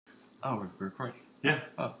Oh, we're recording. Yeah.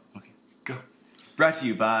 Oh, okay. Go. Brought to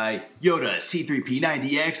you by Yoda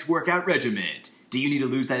C3P90X Workout Regiment. Do you need to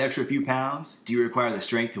lose that extra few pounds? Do you require the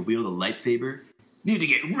strength to wield a lightsaber? Need to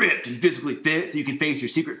get ripped and physically fit so you can face your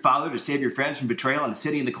secret father to save your friends from betrayal in the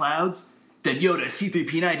city in the clouds? Then Yoda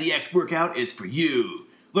C3P90X Workout is for you.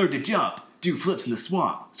 Learn to jump, do flips in the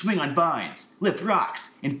swamp, swing on vines, lift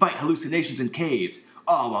rocks, and fight hallucinations in caves,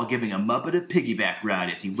 all while giving a Muppet a piggyback ride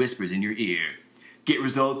as he whispers in your ear. Get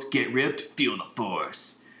results, get ripped, feel the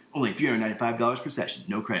force. Only $395 per session,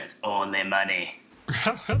 no credits, only money. It's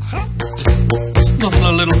nothing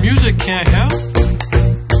a little music can't help.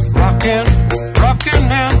 Rockin'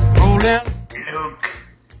 and rollin'. Luke,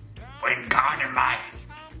 when gone am I,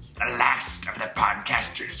 the last of the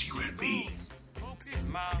podcasters you will be.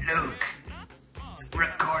 Luke,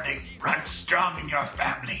 recording runs strong in your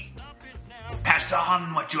family. Pass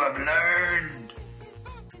on what you have learned.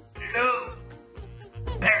 Luke,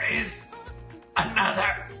 there is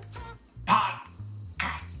another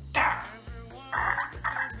podcaster.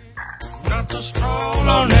 Got to stroll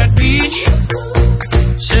on that beach.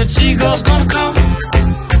 Said seagulls gonna come.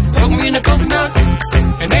 Poke me in the coconut.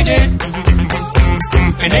 And they did.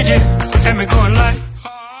 And they did. Had me going like.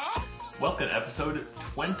 Welcome to episode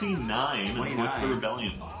 29 of What's the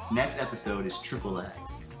Rebellion. Next episode is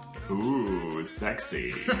XXX. Ooh,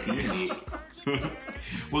 sexy.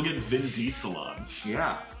 We'll get Vin Diesel on.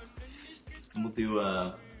 Yeah. And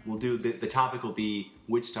we'll do the topic will be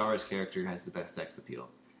which Star Wars character has the best sex appeal.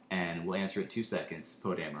 And we'll answer it 2 seconds, Poe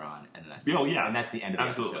Dameron, and then that's Oh, yeah. and that's the end of the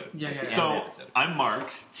Absolutely. episode. Yeah, That's the yeah, end So, of the episode. I'm Mark,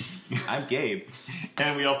 I'm Gabe.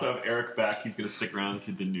 and we also have Eric back. He's going to stick around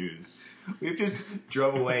with the news. We've just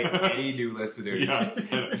drove away any new listeners.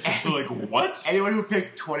 Yeah. We're like, what? Anyone who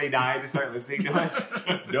picks 29 to start listening to us?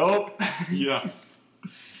 Nope. Yeah.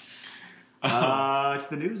 To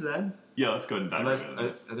the news then. Yeah, let's go ahead and dive Unless, into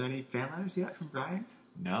this. are there any fan letters yet from Brian?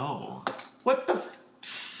 No. What the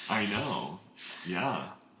I know. Yeah.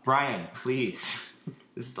 Brian, please.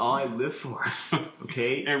 This is all I live for.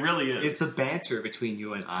 Okay? It really is. It's the banter between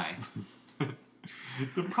you and I.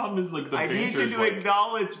 The problem is, like, the I need banter you is, to like,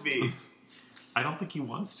 acknowledge me. I don't think he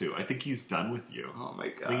wants to. I think he's done with you. Oh my I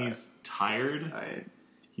god. think he's tired. I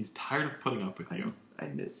He's tired of putting up with you.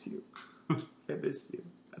 miss you. I miss you.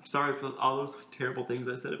 I'm sorry for all those terrible things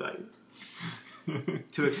I said about you.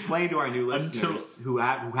 To explain to our new listeners who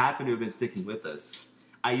happen to have been sticking with us,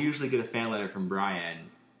 I usually get a fan letter from Brian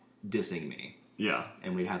dissing me, Yeah.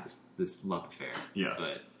 and we have this love affair. Yes.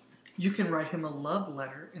 But You can write him a love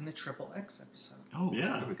letter in the XXX episode. oh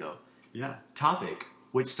Yeah. there we go. Yeah. Topic: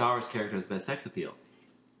 which Star Wars character has the best sex appeal?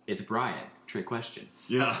 It's Brian. Trick question.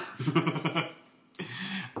 Yeah.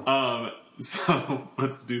 So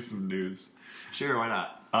let's do some news. Sure, why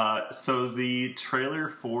not? So the trailer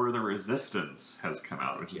for The Resistance has come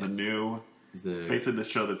out, which is a Yes. new, It's a, basically the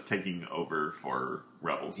show that's taking over for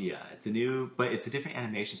Rebels. yeah, it's a new, but it's a different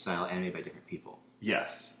animation style, animated by different people.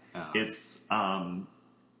 Yes. Oh. It's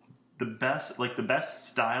the best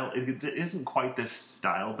style. It isn't quite this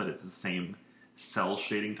style, but it's the same cell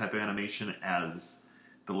shading type of animation as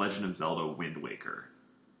The Legend of Zelda Wind Waker.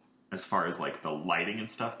 As far as like the lighting and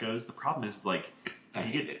stuff goes, the problem is like if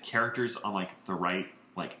you get characters on like the right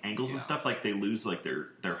like angles and Yeah. stuff, like they lose like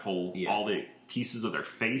their whole all the pieces of their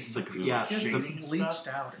face, like Yeah, Yeah, shading it's and bleached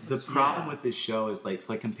stuff. out. It The looks- problem with this show is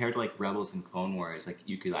like compared to like Rebels and Clone Wars, like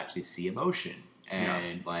you could actually see emotion,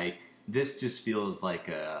 and like this just feels like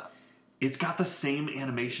a It's got the same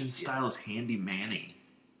animation style as Handy Manny.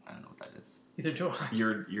 I don't know what that is. Either do I.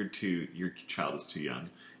 Your child is too young.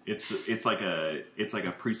 It's like a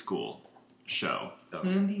preschool show.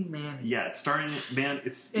 Handy Manny. Yeah, it's starring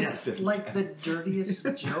It's yeah. like the dirtiest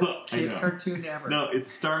joke I kid know. cartoon ever. No,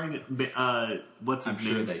 it's starring what's his I'm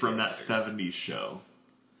sure name they from get that letters. '70s show.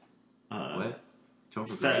 What? Tone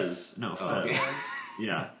for Fez. Grace? No, Oh, Fez. okay.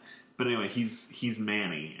 Yeah. But anyway, he's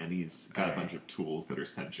Manny, and he's got a Alright. bunch of tools that are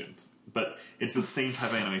sentient. But it's the same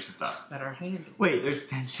type of animation style. That are handy. Wait, there's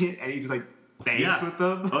sentient, and he just like bangs Yeah. with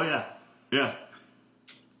them. Oh yeah, yeah.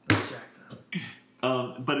 That's jacked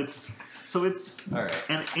up. But it's All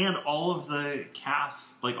right. and all of the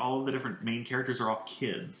cast, like all of the different main characters, are all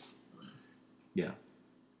kids. Yeah.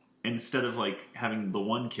 Instead of like having the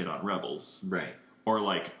one kid on Rebels, Right. or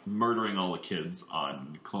like murdering all the kids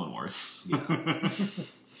on Clone Wars. Yeah.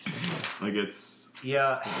 Like it's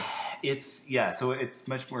Yeah. So it's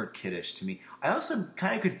much more kiddish to me. I also am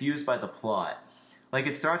kind of confused by the plot. Like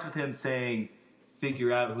it starts with him saying,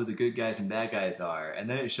 "Figure out who the good guys and bad guys are," and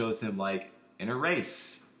then it shows him like in a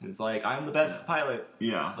race. It's like I'm the best pilot.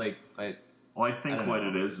 yeah. Like Well, I think what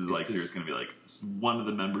it is like It's there's going to be like one of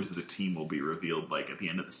the members of the team will be revealed like at the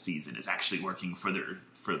end of the season is actually working for the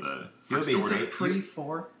First be Is Order. it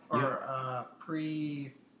pre-4 or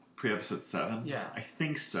pre... Pre-episode 7? Yeah. I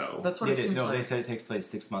think so. That's what it seems like. They said it takes place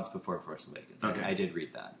 6 months before Force Awakens. Okay. I did read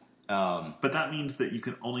that. But that means that you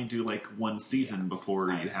can only do like one season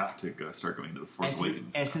before you have to start going to the Force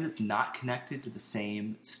Awakens. And since it's not connected to the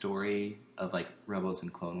same story of like Rebels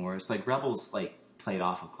and Clone Wars, like Rebels like played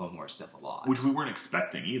off of Clone Wars stuff a lot. Which we weren't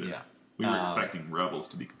expecting either. Yeah. We were expecting Rebels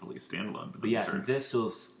to be completely standalone. But yeah, this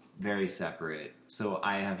feels very separate, so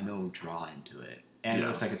I have no draw into it. And it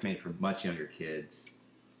looks like it's made for much younger kids.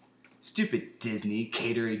 Stupid Disney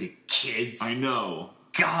catering to kids. I know.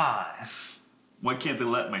 God. Why can't they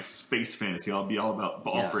let my space fantasy all be all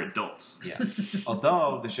about for adults? Yeah.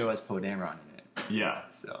 Although the show has Poe Dameron in it. Yeah.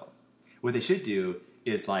 So what they should do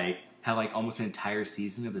is like have like almost an entire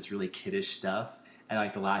season of this really kiddish stuff, and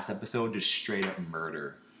like the last episode just straight up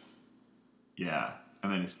murder. Yeah.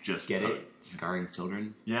 And then it's just Get it? Scarring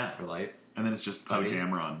children for life. And then it's just Poe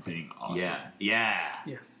Dameron being awesome. Yeah. Yeah.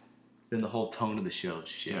 Yes. Then the whole tone of the show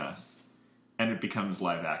shifts. Yeah. And it becomes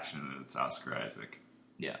live action and it's Oscar Isaac.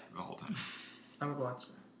 Yeah. The whole time. I would watch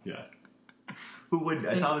that. Yeah. Who wouldn't?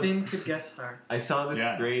 And Finn could guest star. I saw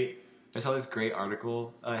this great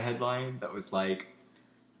article headline that was like,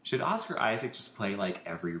 should Oscar Isaac just play like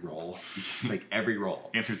every role? Like every role.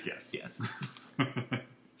 Answer is yes. Yes.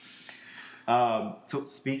 So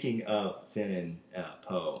speaking of Finn and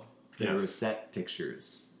Poe, there were set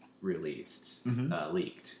pictures released,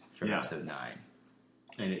 leaked for episode 9.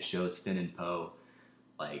 And it shows Finn and Poe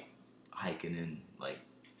like hiking in like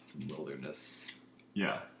some wilderness.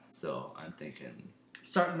 Yeah. So I'm thinking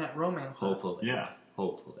starting that romance. Hopefully. Yeah.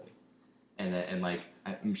 Hopefully. And like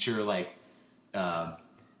I'm sure like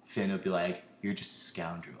Finn would be like, "You're just a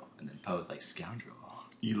scoundrel," and then Poe's like, "Scoundrel?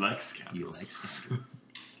 You like scoundrels. You like scoundrels."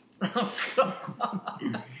 Oh,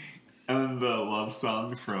 God. And the love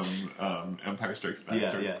song from Empire Strikes Back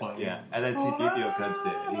starts playing. Yeah, and then C-3PO comes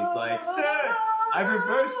in, and he's like, "Sir, I've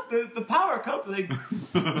reversed the power coupling."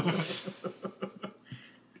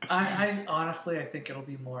 I honestly, I think it'll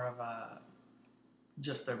be more of a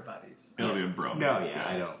just their buddies. It'll be a bromance. No,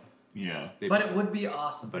 I don't. Yeah. But it would be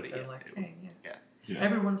awesome But if they're yeah, like, it hey, Yeah.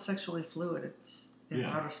 everyone's sexually fluid. It's in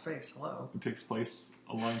Yeah. outer space. Hello. It takes place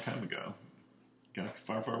a long time ago. Galaxy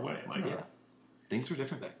far, far away. Like, Things were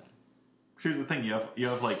different back then. here's the thing: you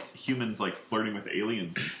have like humans like flirting with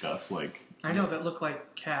aliens and stuff. Like, I know that look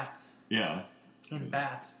like cats yeah, and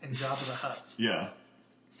bats in Jabba the Hutts. yeah.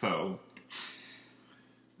 So,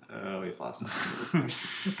 We've lost some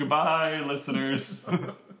listeners. goodbye, listeners.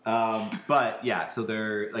 But yeah, so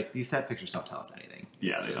they're like these set pictures don't tell us anything.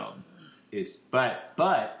 Yeah, It's they just- don't.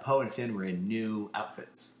 But Poe and Finn were in new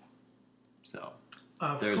outfits, so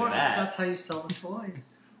Of There's course, that. That's how you sell the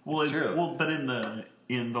toys. Well, It's true. Well, but in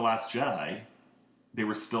the Last Jedi, they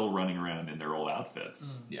were still running around in their old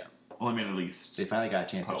outfits. yeah, Well, I mean, at least they finally got a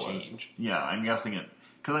chance Poe to was. change. Yeah, I'm guessing it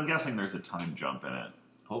because I'm guessing there's a time jump in it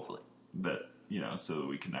Hopefully, that so that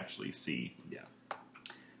we can actually see yeah.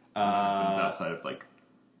 what happens outside of like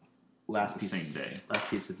Last the piece, same day. Last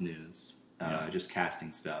piece of news. Yeah. Just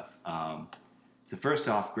casting stuff. So first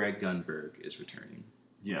off, Greg Gunberg is returning.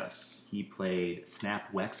 Yes. He played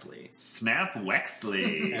Snap Wexley, Snap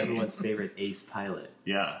Wexley. everyone's favorite ace pilot,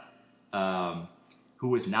 Yeah, who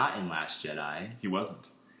was not in Last Jedi. he wasn't.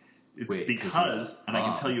 It's Wait, 'cause he because, was and I can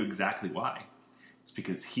wrong. tell you exactly why. It's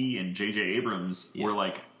because he and J.J. Abrams Yeah. were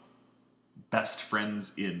like best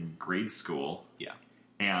friends in grade school. Yeah.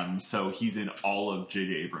 And so he's in all of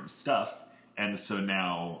J.J. Abrams' stuff. And so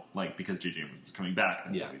now, like, because J.J. Abrams is coming back,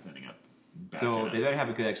 that's Yeah. how he's ending up back So in they it. better have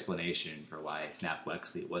a good explanation for why Snap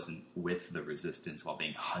Wexley wasn't with the Resistance while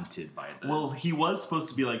being hunted by the... Well, he was supposed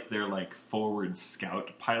to be, like, their, like, forward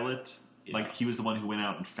scout pilot. Yeah. Like, he was the one who went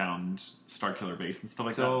out and found Starkiller Base and stuff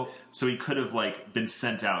like So- that. So he could have, like, been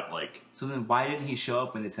sent out, like... So then why didn't he show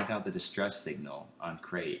up when they sent out the distress signal on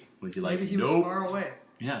Crate? Was he like, Maybe he was nope? far away.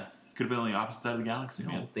 Yeah, he could have been on the opposite side of the galaxy,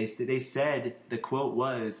 man. No. They said, the quote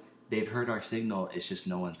was, they've heard our signal, it's just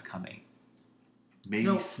no one's coming. Maybe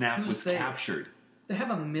No, Snap who's was they? captured. They have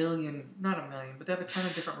not a million, but they have a ton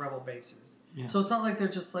of different rebel bases. Yeah. So it's not like they're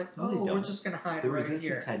just like, No, they we're don't. just going to hide The right Resistance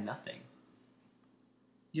here. had nothing.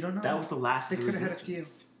 You don't know. That was the last They of the could have had a few.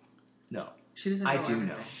 Resistance. No. She doesn't know I do everything.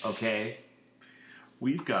 know, okay?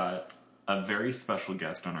 We've got a very special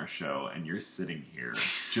guest on our show, and you're sitting here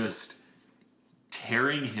just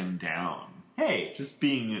tearing him down. Hey, Just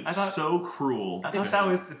being I thought- so cruel. I thought that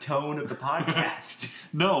was the tone of the podcast.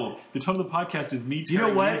 No, the tone of the podcast is me You tearing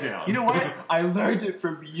know what? you down. You know what? I learned it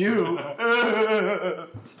from you.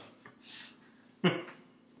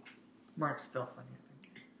 Mark's still funny, I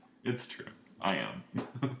think. It's true. I am.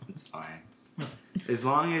 It's fine. As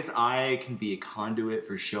long as I can be a conduit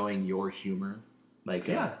for showing your humor,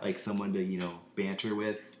 like someone to banter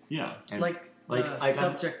with. Yeah. And like the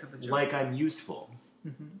subject of the joke. Like I'm useful.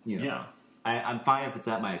 Mm-hmm. Yeah. I'm fine if it's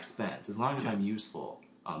at my expense, as long as I'm useful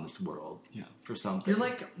on this world. Yeah. For something. You're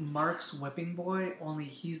like Mark's whipping boy, only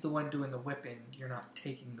he's the one doing the whipping. You're not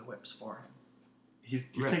taking the whips for him.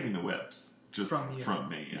 You're taking the whips just from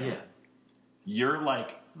me. Yeah. You're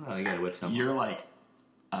like. Well, you gotta whip something. You're like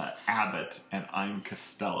Abbott, and I'm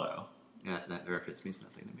Costello. Yeah, that reference means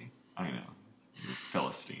nothing to me. I know. You're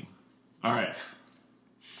Philistine. All right.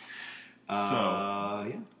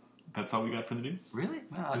 Yeah. That's all we got for the news? Really?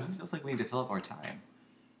 Wow, it feels like we need to fill up our time.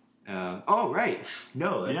 Right.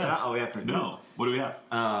 No, that's not all we have for news. No. What do we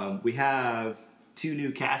have? We have 2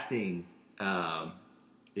 new casting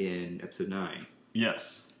in episode 9.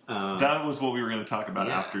 Yes. That was what we were going to talk about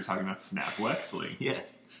after talking about Snap Wexley.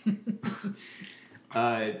 Yes.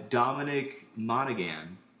 Dominic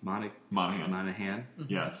Monaghan. Monaghan. Mm-hmm.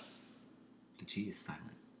 Yes. The G is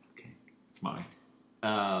silent. Okay. It's mine.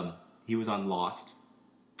 He was on Lost.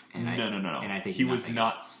 And no. And I think he was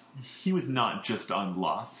not. He was not just on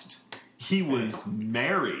Lost. He was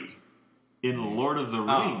Mary in Lord of the Rings.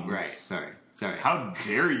 Oh, right. Sorry. How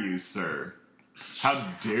dare you, sir? How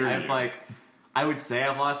dare you? I would say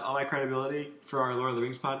I've lost all my credibility for our Lord of the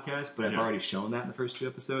Rings podcast, but I've already shown that in the first 2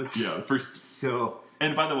 episodes. Yeah, the first. So.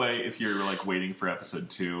 And by the way, if you're waiting for episode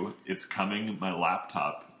 2, it's coming. My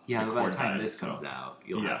laptop. Yeah, by the time this comes out,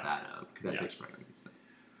 you'll have that up because that takes priority. So.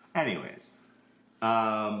 Anyways,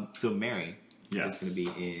 so Mary is going to be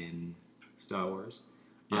in Star Wars.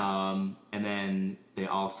 Yes. And then they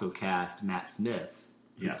also cast Matt Smith,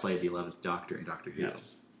 who played the 11th Doctor in Doctor Who.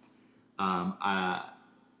 Yes.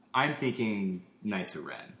 I'm thinking Knights of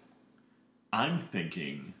Ren. I'm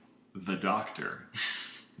thinking the Doctor.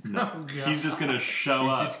 No. Oh, He's just going to show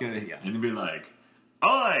up and be like,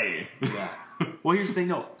 "Oi!" Yeah. Well, here's the thing,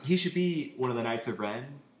 though. He should be one of the Knights of Ren,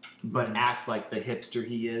 but act like the hipster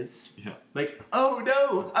he is. Yeah. Like, oh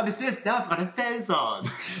no, I'm a Sith, now I've got a fez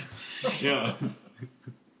on. Yeah.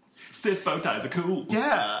 Sith bow ties are cool.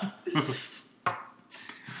 Yeah.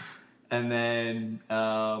 And then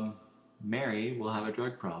Mary will have a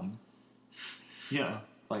drug problem. Yeah.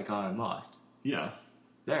 Like on Lost. Yeah.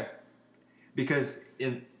 There. Because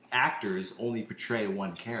actors only portray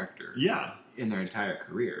one character. Yeah. In their entire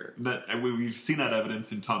career. We've seen that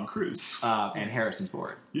evidence in Tom Cruise. And Harrison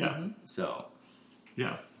Ford. Yeah. Mm-hmm. So.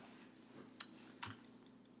 Yeah.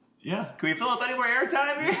 Yeah. Can we fill up any more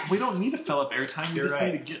airtime here? We don't need to fill up airtime. We just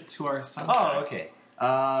need to get to our sound effect. Oh, okay.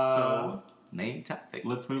 So, main topic.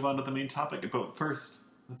 Let's move on to the main topic. But first,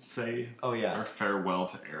 let's say our farewell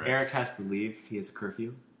to Eric. Eric has to leave. He has a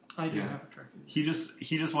curfew. I do have a curfew. He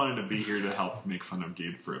just wanted to be here to help make fun of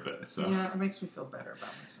Gabe for a bit. So yeah, it makes me feel better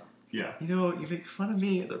about myself. Yeah. You make fun of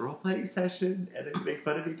me at the role-playing session, and then you make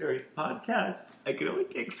fun of me during the podcast. I can only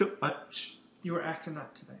take so much. You were acting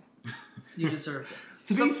up today. You deserved it.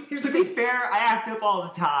 To be fair, I act up all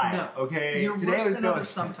the time. No. Okay? You're Today worse was than no others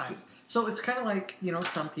exception. sometimes. So it's kind of like,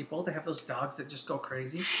 some people, they have those dogs that just go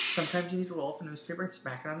crazy. Sometimes you need to roll up a newspaper and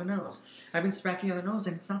smack it on the nose. I've been smacking you on the nose,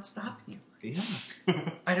 and it's not stopping you.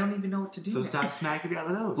 Yeah. I don't even know what to do. So stop smacking me on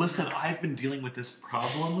the nose. Listen, I've been dealing with this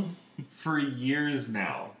problem for years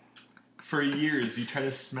now. For years, you try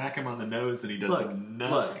to smack him on the nose, and he doesn't know.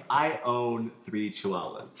 Look, I own 3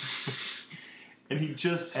 Chihuahuas. And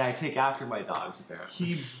And I take after my dogs, apparently.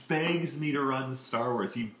 He begs me to run Star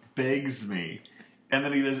Wars. He begs me. And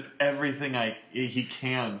then he does everything he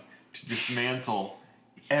can to dismantle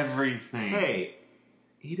everything. Hey,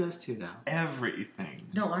 he does too now. Everything.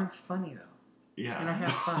 No, I'm funny, though. Yeah. And I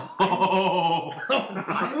have fun.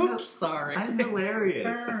 Oh! Oops, sorry. I'm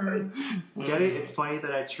hilarious. Get it? It's funny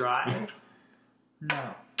that I try.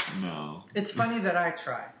 No. It's funny that I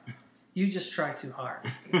try. You just try too hard.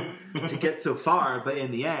 To get so far, but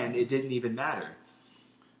in the end, it didn't even matter.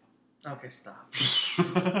 Okay, stop.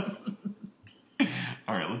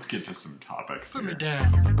 All right, let's get to some topics Put here. me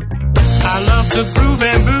down. I love to groove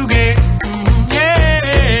and boogie.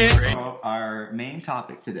 Yeah. So our main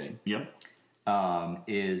topic today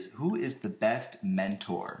is who is the best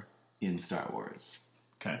mentor in Star Wars?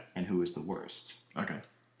 Okay. And who is the worst? Okay.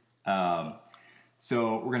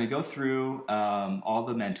 So we're going to go through all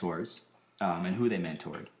the mentors and who they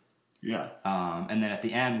mentored. Yeah. And then at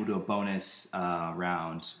the end, we'll do a bonus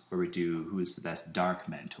round where we do who is the best dark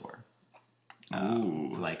mentor. Ooh.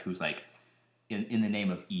 So who's in the name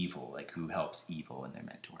of evil, who helps evil in their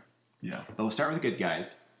mentor. Yeah. But we'll start with the good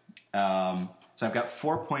guys. So I've got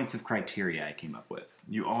 4 points of criteria I came up with.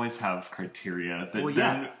 You always have criteria that Well,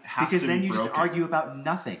 then yeah, have because to then be you broken. just argue about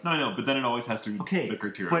nothing. No, I know, but then it always has to be, Okay, the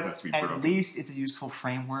criteria but always has to be at broken. least it's a useful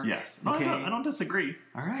framework. Yes. No, Okay. I don't disagree.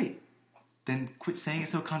 All right. Then quit saying it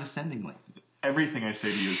so condescendingly. Everything I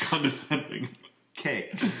say to you is condescending.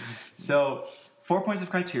 Okay. So 4 points of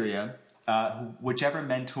criteria. Whichever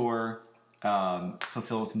mentor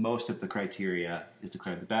fulfills most of the criteria is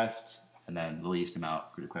declared the best, and then the least amount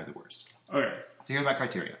are declared the worst. Okay. So here's my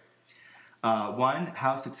criteria. 1,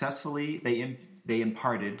 how successfully they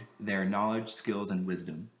imparted their knowledge, skills, and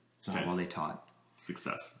wisdom. So how well they taught.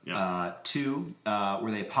 Success. Yeah. 2,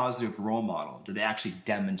 were they a positive role model? Did they actually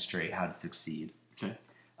demonstrate how to succeed? Okay.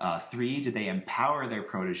 3, did they empower their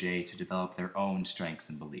protege to develop their own strengths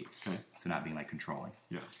and beliefs? Okay. So not being like controlling.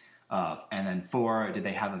 Yeah. And then 4, did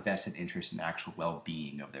they have a vested interest in the actual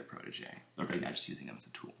well-being of their protege? Okay. They're not just using them as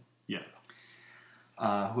a tool. Yeah.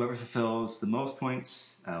 Whoever fulfills the most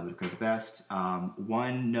points will declare the best.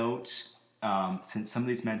 One note, since some of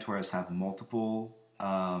these mentors have multiple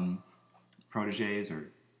proteges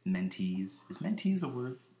or mentees. Is mentees a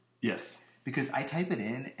word? Yes. Because I type it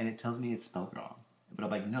in and it tells me it's spelled wrong. But I'm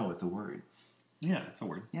like, no, it's a word. Yeah, it's a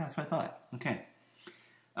word. Yeah, that's what I thought. Okay.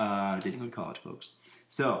 Didn't go to college, folks.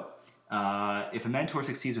 So, if a mentor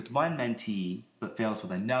succeeds with one mentee but fails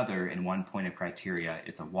with another in 1 point of criteria,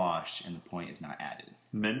 it's a wash and the point is not added.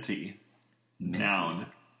 Mentee. Noun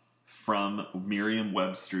from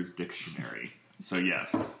Merriam-Webster's dictionary. So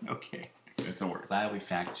yes, Okay. it's a word. Glad we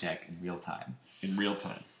fact check in real time. In real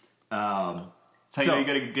time. So- That's how you're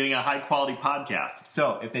getting a high-quality podcast.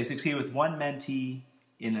 So, if they succeed with one mentee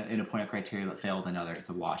in a point of criteria but fail with another, it's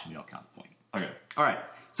a wash and we don't count the point. Okay. All right.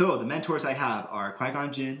 So, the mentors I have are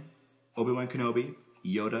Qui-Gon Jinn, Obi-Wan Kenobi,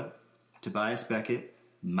 Yoda, Tobias Beckett,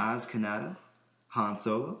 Maz Kanata, Han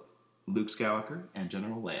Solo, Luke Skywalker, and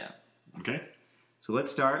General Leia. Okay. So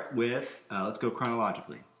let's start with, let's go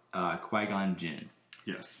chronologically. Qui-Gon Jinn.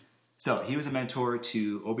 Yes. So he was a mentor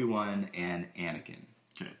to Obi-Wan and Anakin.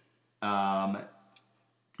 Okay.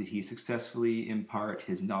 Did he successfully impart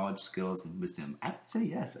his knowledge, skills, and wisdom? I would say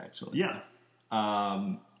yes, actually. Yeah.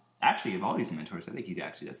 Actually, of all these mentors, I think he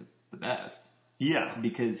actually does it the best. Yeah.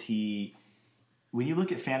 Because when you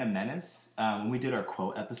look at Phantom Menace, when we did our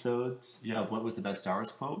quote episodes of what was the best Star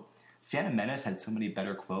Wars quote, Phantom Menace had so many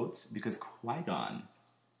better quotes because Qui-Gon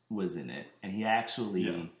was in it, and he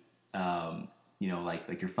actually,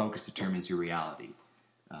 like your focus determines your reality.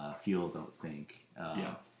 Feel, don't think.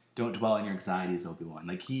 Don't dwell on your anxieties, Obi-Wan.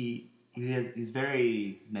 Like he's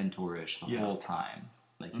very mentorish the whole time.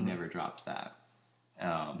 Like he never drops that.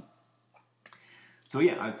 So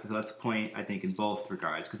that's a point I think in both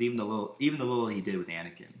regards because even the little he did with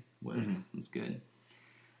Anakin was good.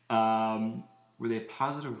 Were they a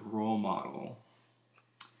positive role model?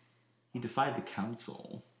 He defied the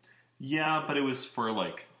council. Yeah, but it was for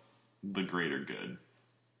like the greater good.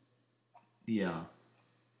 Yeah.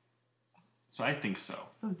 So I think so.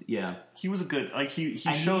 Yeah. He was a good he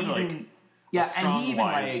And showed he like even, yeah, strong, and he even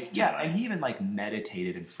wise like yeah, Jedi. and he even like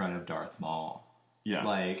meditated in front of Darth Maul. Yeah.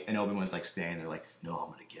 Like, and Obi-Wan's like standing there like, no,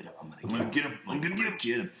 I'm gonna get him. I'm gonna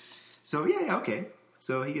get him. So yeah, okay.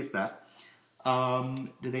 So he gets that.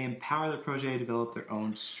 Do they empower their protege to develop their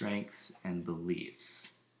own strengths and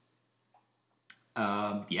beliefs?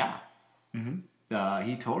 Yeah. Mm-hmm.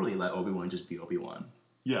 He totally let Obi-Wan just be Obi-Wan.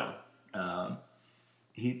 Yeah.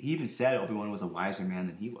 He even said Obi-Wan was a wiser man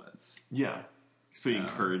than he was. Yeah. So he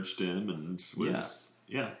encouraged him and was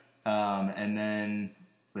And then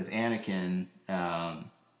with Anakin,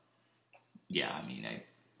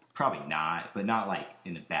 probably not, but not like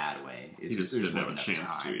in a bad way. It's He just there didn't have a wasn't enough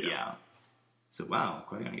chance to, time. yeah. So wow,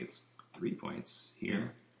 Qui-Gon gets 3 points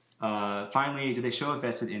here. Finally, do they show a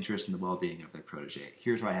vested interest in the well-being of their protege?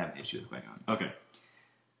 Here's where I have an issue with Qui-Gon. Okay.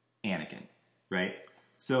 Anakin, right?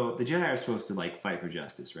 So the Jedi are supposed to like fight for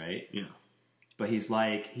justice, right? Yeah. But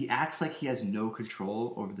he acts like he has no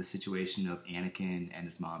control over the situation of Anakin and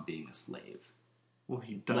his mom being a slave. Well,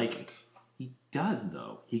 he doesn't. He does,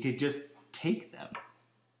 though. He could just take them.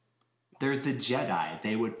 They're the Jedi.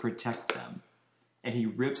 They would protect them. And he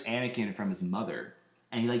rips Anakin from his mother.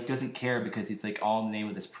 And he doesn't care because it's all in the name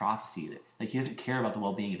of this prophecy. That he doesn't care about the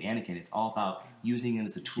well-being of Anakin. It's all about using him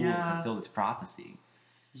as a tool to fulfill this prophecy.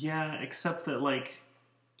 Yeah, except that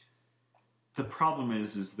the problem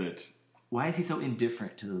is that Why is he so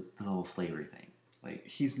indifferent to the whole slavery thing?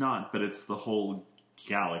 he's not, but it's the whole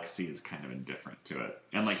galaxy is kind of indifferent to it.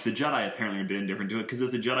 And the Jedi apparently are indifferent to it because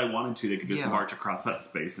if the Jedi wanted to, they could just march across that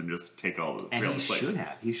space and just take all the And real he slaves. should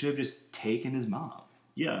have. He should have just taken his mom.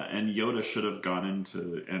 Yeah, and Yoda should have gone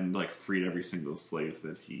into and freed every single slave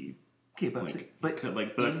that he Okay, but that's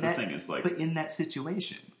the thing. It's like, but in that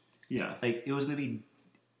situation, yeah, like it was going to be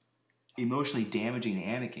emotionally damaging to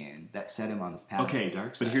Anakin that set him on this path. Okay, to the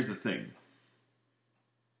dark side. but here's the thing.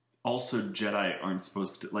 Also, Jedi aren't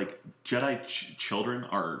supposed to Jedi children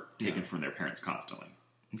are taken from their parents constantly.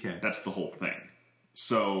 Okay, that's the whole thing.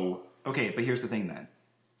 So okay, but here's the thing then.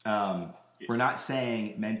 We're not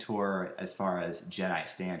saying mentor as far as Jedi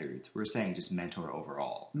standards. We're saying just mentor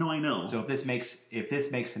overall. No, I know. So if this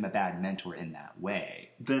makes him a bad mentor in that way,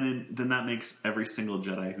 then that makes every single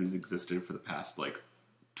Jedi who's existed for the past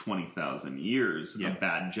 20,000 years a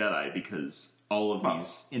bad Jedi, because all of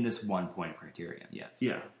these in this one point criterion, yes,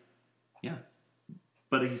 yeah.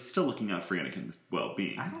 But he's still looking out for Anakin's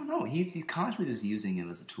well-being. I don't know. He's constantly just using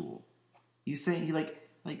him as a tool. He's saying he like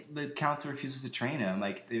the council refuses to train him.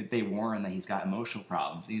 Like they warn that he's got emotional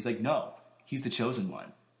problems. And he's like, no, he's the chosen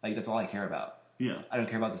one. Like that's all I care about. Yeah, I don't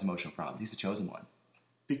care about this emotional problem. He's the chosen one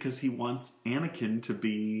because he wants Anakin to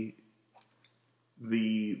be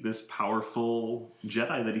this powerful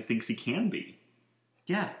Jedi that he thinks he can be.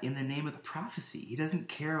 Yeah, in the name of the prophecy, he doesn't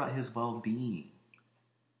care about his well-being.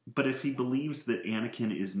 But if he believes that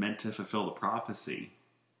Anakin is meant to fulfill the prophecy,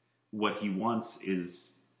 what he wants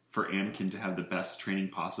is for Anakin to have the best training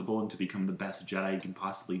possible and to become the best Jedi he can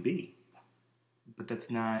possibly be. But that's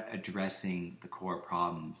not addressing the core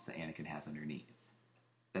problems that Anakin has underneath.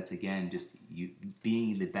 That's, again, just you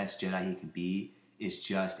being the best Jedi he can be is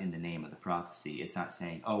just in the name of the prophecy. It's not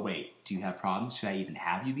saying, oh, wait, do you have problems? Should I even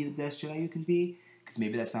have you be the best Jedi you can be? Because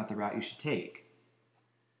maybe that's not the route you should take.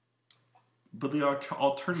 But the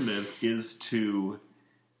alternative is to,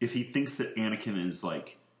 if he thinks that Anakin is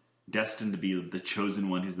destined to be the chosen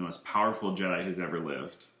one who's the most powerful Jedi who's ever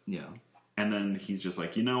lived. Yeah. And then he's just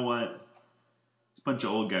like, you know what? There's a bunch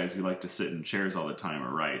of old guys who like to sit in chairs all the time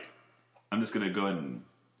are right. I'm just going to go ahead and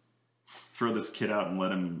throw this kid out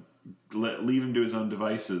and leave him to his own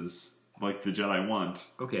devices like the Jedi want.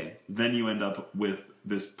 Okay. Then you end up with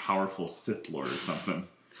this powerful Sith Lord or something.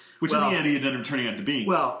 Which in the end he ended up turning out to be.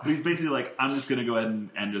 Well, but he's basically like, I'm just going to go ahead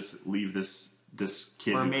and just leave this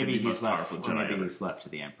kid or who maybe could be the he's most powerful left, Jedi or maybe ever. he's left to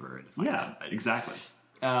the Emperor to find Yeah, out. But, exactly.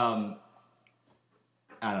 I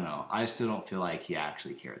don't know. I still don't feel like he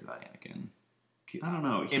actually cares about Anakin. I don't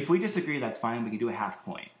know. If we disagree, that's fine. We can do a half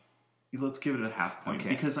point. Let's give it a half point. Okay.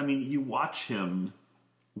 Because, I mean, you watch him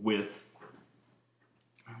with...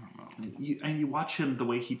 I don't know. You watch him the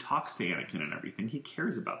way he talks to Anakin and everything. He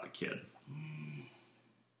cares about the kid.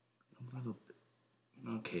 A little bit.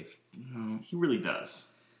 Okay. No. He really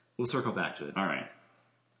does. We'll circle back to it. All right.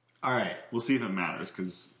 We'll see if it matters,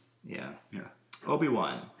 because... Yeah. Yeah.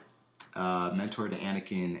 Obi-Wan. Mentor to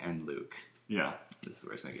Anakin and Luke. Yeah. This is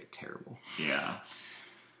where it's going to get terrible. Yeah.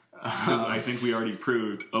 Because I think we already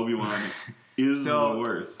proved Obi-Wan is the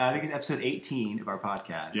worst. I think it's episode 18 of our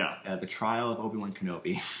podcast. Yeah. The Trial of Obi-Wan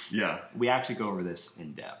Kenobi. Yeah. We actually go over this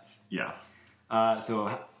in depth. Yeah.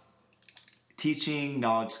 So, teaching,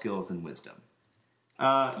 knowledge, skills, and wisdom.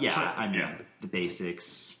 Yeah, Sure. I mean, Yeah. the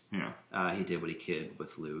basics. Yeah. He did what he could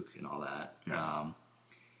with Luke and all that. Yeah.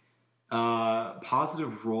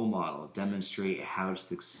 Positive role model, demonstrate how to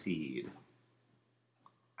succeed.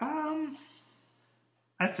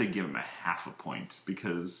 I'd say give him a half a point,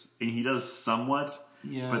 because he does somewhat,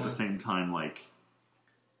 Yeah. but at the same time,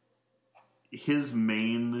 his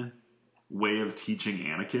main way of teaching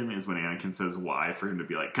Anakin is when Anakin says why, for him to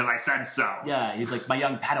be like, because I said so. Yeah, he's like, my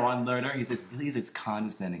young Padawan learner. He's as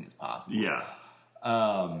condescending as possible. Yeah.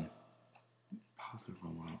 Positive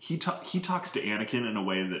role model. He talks to Anakin in a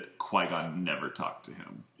way that Qui-Gon never talked to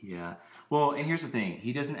him. Yeah. Well, and here's the thing.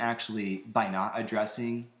 He doesn't actually, by not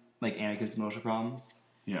addressing, Anakin's emotional problems,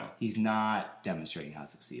 Yeah. he's not demonstrating how to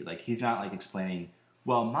succeed. He's not, explaining,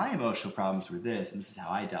 well, my emotional problems were this, and this is how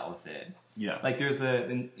I dealt with it. Yeah. There's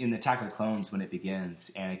in the Attack of the Clones, when it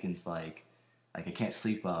begins, Anakin's like, I can't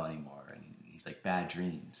sleep well anymore, and he's like, bad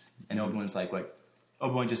dreams. And Obi-Wan's like,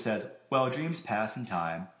 Obi-Wan just says, well, dreams pass in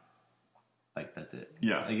time. That's it.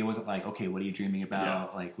 Yeah. It wasn't okay, what are you dreaming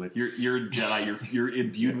about? Yeah. What? You're a Jedi. You're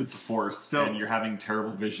imbued with the Force, and you're having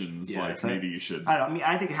terrible visions. Yeah, maybe you should. I don't know. I mean,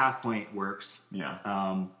 I think a half point works. Yeah.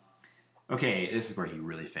 Okay, this is where he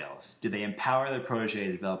really fails. Did they empower their protege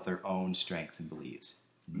to develop their own strengths and beliefs?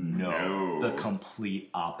 No. The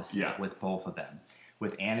complete opposite. Yeah. With both of them.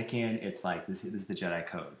 With Anakin, it's this is the Jedi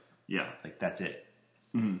code. Yeah. That's it.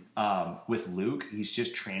 Mm-hmm. With Luke, he's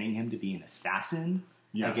just training him to be an assassin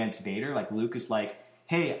against Vader. Luke is like,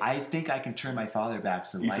 hey, I think I can turn my father back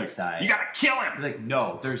to the light side. You gotta kill him! He's like,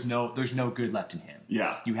 no, there's no good left in him.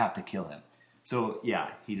 Yeah. You have to kill him. So, yeah,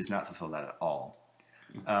 he does not fulfill that at all.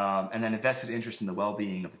 And then invested interest in the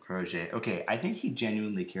well-being of the protege. Okay, I think he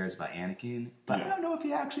genuinely cares about Anakin, but I don't know if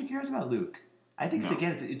he actually cares about Luke. I think,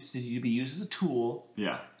 it's to be used as a tool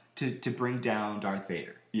to bring down Darth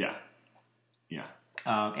Vader. Yeah.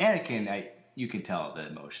 Anakin, you can tell the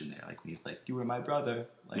emotion there. Like, when he's like, you were my brother.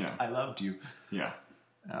 Like, I loved you. Yeah.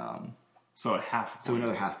 So a half point. So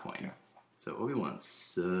another half point. Yeah. So Obi-Wan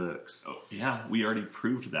sucks. Oh, yeah, we already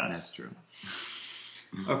proved that. That's true.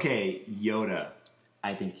 Okay, Yoda.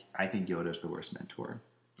 I think Yoda's the worst mentor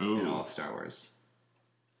in all of Star Wars.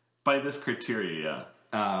 By this criteria,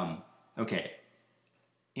 yeah. Okay.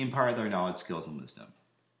 Impart their knowledge, skills, and wisdom.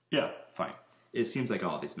 Yeah. Fine. It seems like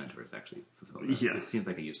all of these mentors actually fulfill that. Yeah. It seems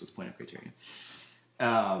like a useless point of criterion.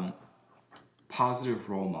 Positive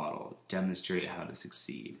role model. Demonstrate how to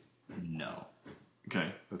succeed. No.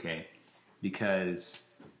 Okay. Because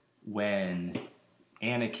when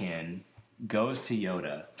Anakin goes to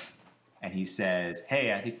Yoda and he says,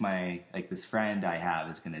 hey, I think this friend I have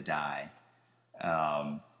is going to die.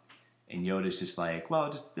 And Yoda's just like,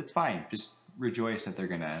 well, it's fine. Just rejoice that they're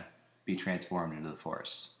going to be transformed into the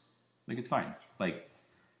Force. Like, it's fine. Like,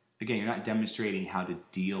 again, you're not demonstrating how to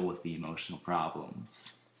deal with the emotional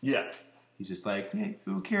problems. Yeah. He's just like, hey,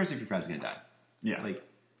 who cares if your friend's going to die? Yeah. Like,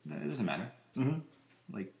 it doesn't matter. Mm-hmm.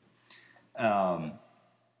 Like,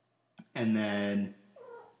 and then,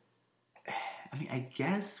 I mean, I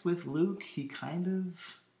guess with Luke, he kind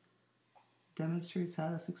of demonstrates how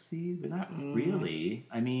to succeed, but not really.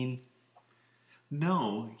 I mean,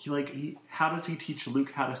 no, how does he teach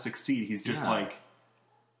Luke how to succeed? He's just like,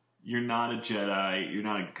 you're not a Jedi, you're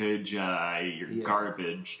not a good Jedi, you're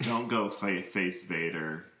garbage, don't go face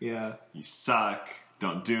Vader. Yeah. You suck,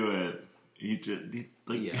 don't do it. He's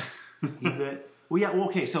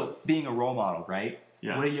okay, so being a role model, right?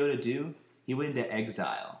 Yeah. What did Yoda do? He went into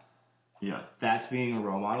exile. Yeah. That's being a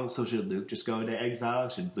role model. So should Luke just go into exile?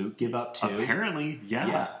 Should Luke give up too? Apparently,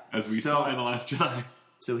 yeah. As we saw in The Last Jedi.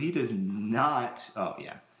 So he does not... Oh,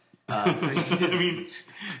 yeah. So he does, I mean,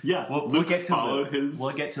 yeah. We'll get to Luke.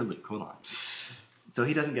 We'll get to Luke. Hold on. So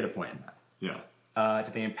he doesn't get a point in that. Yeah.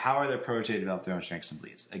 Do they empower their protege to develop their own strengths and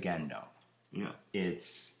beliefs? Again, no. Yeah.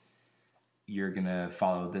 It's... You're going to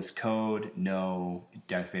follow this code. No,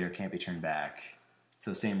 Darth Vader can't be turned back.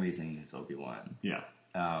 So same reasoning as Obi-Wan. Yeah.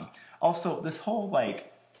 Also, this whole,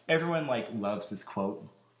 everyone, loves this quote,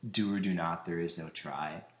 do or do not, there is no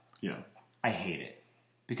try. Yeah. I hate it.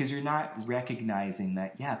 Because you're not recognizing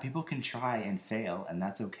that, people can try and fail, and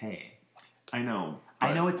that's okay. I know.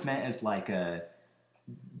 I know it's meant as, a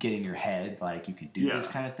get in your head, you could do this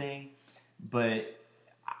kind of thing. But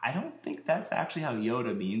I don't think that's actually how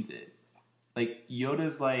Yoda means it.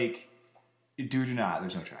 Yoda's do or do not,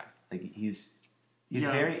 there's no try. He's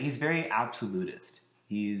very absolutist.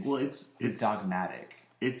 He's dogmatic.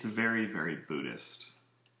 It's very, very Buddhist.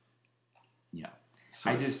 Yeah.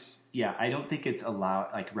 So I don't think it's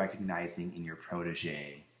recognizing in your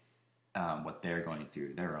protege what they're going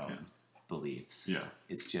through, their own beliefs. Yeah.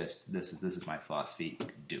 It's just, this is my philosophy, you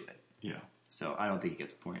can do it. Yeah. So I don't think he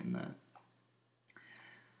gets a point in that.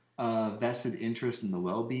 Vested interest in the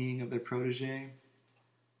well-being of their protege.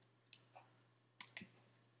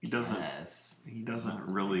 He doesn't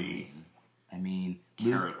really. I mean,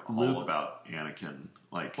 care at all about Anakin.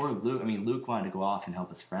 Or Luke. I mean, Luke wanted to go off and help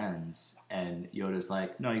his friends, and Yoda's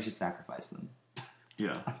like, "No, you should sacrifice them."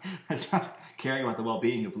 Yeah, that's not caring about the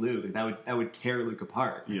well-being of Luke. That would tear Luke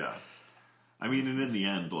apart. Yeah, I mean, and in the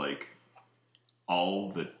end, all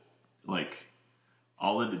that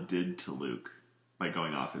it did to Luke by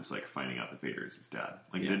going off is finding out that Vader is his dad.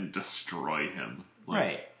 It didn't destroy him.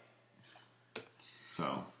 Right.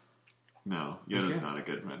 So, no, Yoda's not a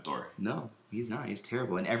good mentor. No, he's not. He's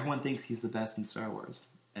terrible, and everyone thinks he's the best in Star Wars.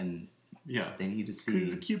 And they need to see.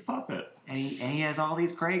 He's a cute puppet, and he has all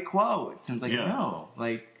these great quotes. And it's no,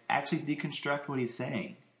 actually deconstruct what he's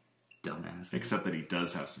saying. Dumbass. Except that he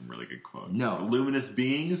does have some really good quotes. No, luminous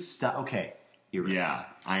beings. Okay. You're right. Yeah,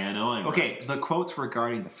 I know. I'm okay. Right. The quotes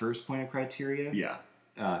regarding the first point of criteria. Yeah.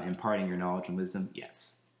 Imparting your knowledge and wisdom.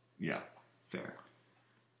 Yes. Yeah. Fair.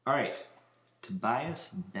 All right.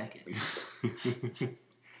 Tobias Beckett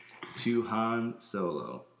to Han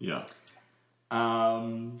Solo. Yeah.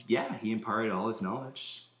 He imparted all his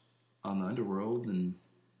knowledge on the underworld and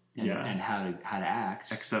how to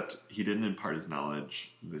act. Except he didn't impart his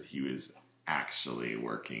knowledge that he was actually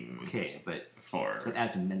working. Okay, but for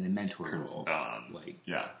as a mentor role,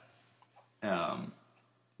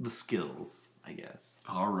 the skills, I guess.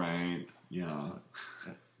 All right. Yeah.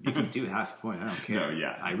 You can do half a point. I don't care. No,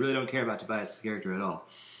 yeah. I really don't care about Tobias' character at all.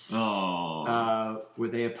 Oh. Were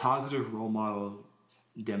they a positive role model?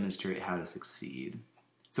 Demonstrate how to succeed.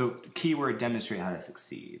 So keyword demonstrate how to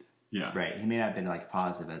succeed. Yeah. Right. He may not have been like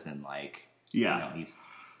positive as in like he's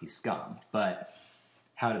scum, but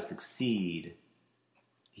how to succeed.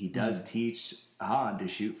 He does teach Han to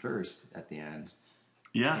shoot first at the end.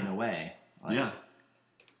 Yeah. In a way. Yeah.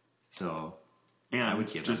 So and I would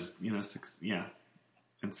give just and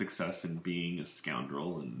success in being a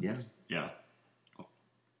scoundrel and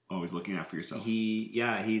always looking out for yourself. He's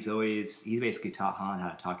basically taught Han how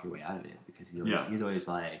to talk your way out of it because he's always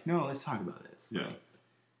like, no, let's talk about this. Yeah. Like,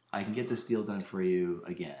 I can get this deal done for you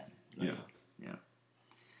again. Like,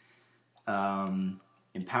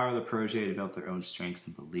 empower the protege to develop their own strengths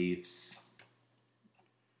and beliefs.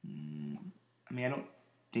 I mean, I don't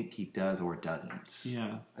think he does or doesn't.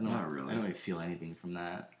 Yeah, not really. I don't really feel anything from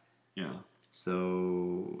that. Yeah.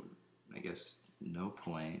 So, I guess no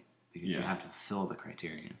point because you have to fulfill the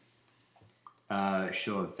criterion.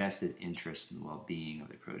 Show a vested interest in the well-being of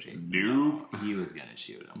the protege. Nope. He was gonna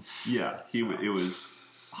shoot him. Yeah,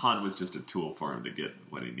 Han was just a tool for him to get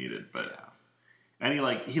what he needed, but and he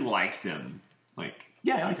liked him, like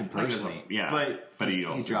I liked him personally, but he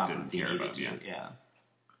also didn't care about him. Yeah.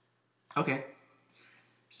 Okay.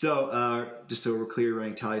 So, just so we're clear,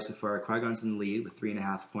 running tally so far, Qui-Gon's in the lead with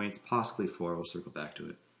 3.5 points, possibly 4. We'll circle back to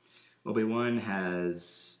it. Obi-Wan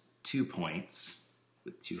has 2 points,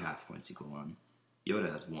 with 2 half points equal 1.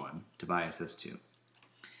 Yoda has 1. Tobias has 2.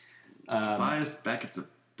 Tobias Beckett's a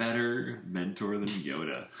better mentor than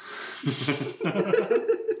Yoda.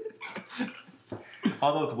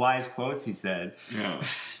 All those wise quotes he said. Yeah.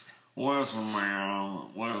 Listen, man.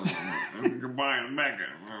 Tobias Beckett.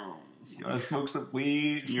 You want to smoke some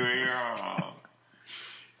weed? Yeah.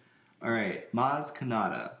 All right. Maz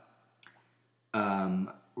Kanata.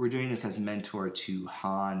 We're doing this as a mentor to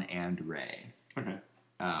Han and Rey. Okay.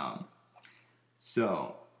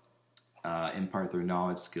 Impart their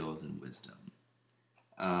knowledge, skills, and wisdom.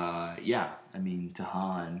 I mean, to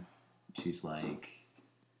Han, she's like,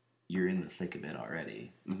 you're in the thick of it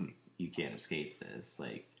already. Mm-hmm. You can't escape this.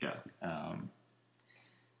 Like, and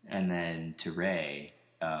then to Rey,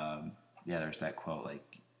 there's that quote,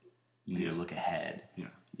 like, you need to look ahead. Yeah.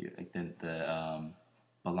 Like the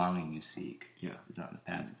belonging you seek is not in the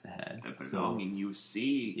past, it's ahead. The belonging you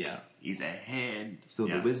seek is ahead. So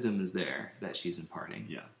the wisdom is there that she's imparting.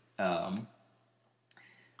 Yeah.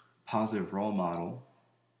 Positive role model.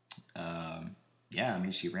 I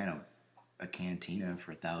mean, she ran a cantina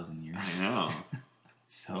for 1,000 years. I know.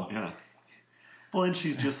 So. Yeah. Well, and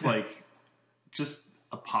she's just like, just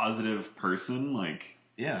a positive person, like,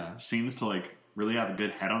 seems to like really have a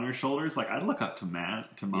good head on her shoulders. Like, I'd look up to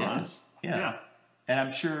Maz. Yeah. And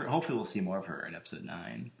I'm sure, hopefully, we'll see more of her in episode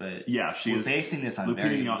 9. But we're basing this on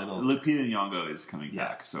very little. Lupita Nyong'o is coming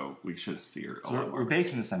back, so we should see her. We're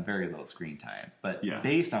basing this on very little screen time. But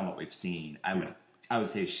based on what we've seen, I would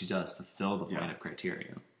say she does fulfill the point of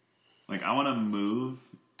criteria. Like, I want to move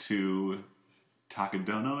to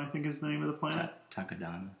Takadono, I think is the name of the planet.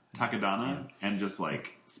 Takadana, and just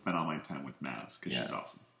like spend all my time with Maz because she's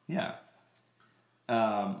awesome. Yeah.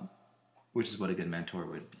 Which is what a good mentor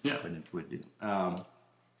would do.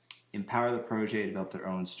 Empower the protege to develop their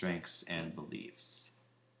own strengths and beliefs.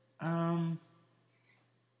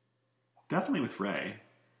 Definitely with Rey.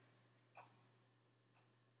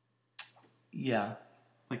 Yeah.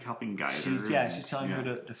 Like helping guide her. She's telling her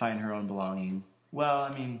to find her own belonging. Well,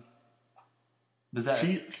 I mean, does that...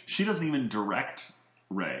 She doesn't even direct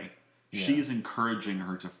Rey. Yeah. She's encouraging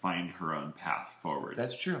her to find her own path forward.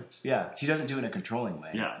 That's true. Yeah, she doesn't do it in a controlling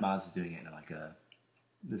way. Yeah, Maz is doing it in like a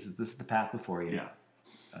this is the path before you. Yeah.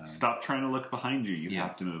 Stop trying to look behind you. You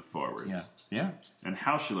have to move forward. Yeah. Yeah. And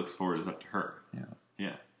how she looks forward is up to her. Yeah.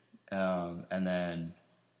 Yeah. And then,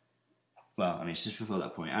 well, I mean, she's fulfilled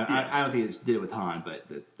that point. I don't think she did it with Han, but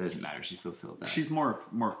that doesn't matter. She fulfilled that. She's more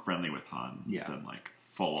friendly with Han than like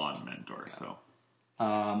full on mentor. Yeah. So.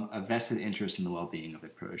 A vested interest in the well-being of the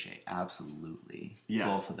protege. Absolutely. Yeah.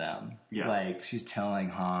 Both of them. Yeah. Like, she's telling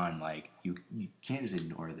Han, like, you can't just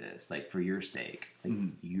ignore this. Like, for your sake. Like,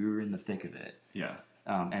 you're in the thick of it. Yeah.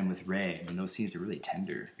 And with Rey, I mean, those scenes are really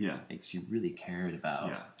tender. Yeah. Like, she really cared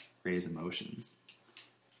about Rey's emotions.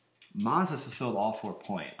 Maz has fulfilled all 4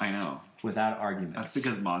 points. I know. Without arguments. That's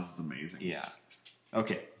because Maz is amazing. Yeah.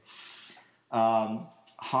 Okay.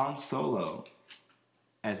 Han Solo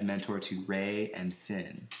as mentor to Rey and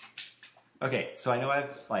Finn. Okay, so I know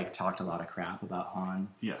I've like talked a lot of crap about Han.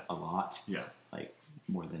 Yeah. A lot. Yeah. Like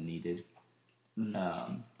more than needed.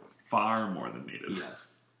 Far more than needed.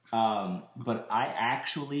 Yes. But I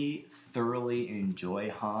actually thoroughly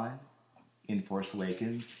enjoy Han in Force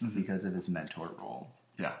Awakens because of his mentor role.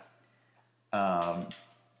 Yeah.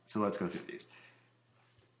 So let's go through these.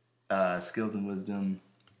 Skills and wisdom.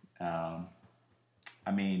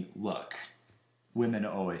 I mean, look, women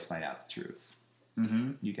always find out the truth.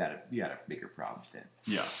 Mm-hmm. You got a bigger problem with it.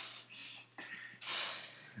 Yeah.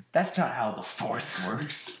 That's not how the Force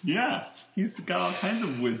works. Yeah. He's got all kinds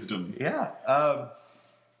of wisdom. Yeah.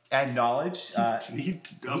 And knowledge.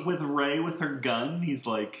 With Rey with her gun, he's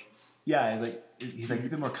like... Yeah, he's a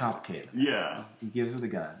bit more complicated. Yeah. He gives her the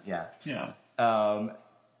gun. Yeah. Yeah.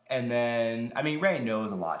 And then, I mean, Rey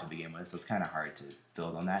knows a lot to begin with, so it's kind of hard to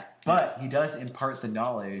build on that. But he does impart the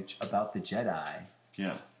knowledge about the Jedi.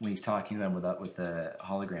 Yeah. When he's talking to them with the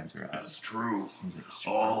holograms around. That's true. Like, it's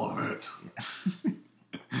true. All of it. Yeah.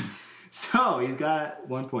 So, he's got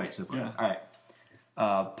 1 point so far. Yeah. All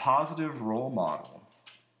right. Positive role model.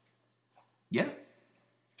 Yeah.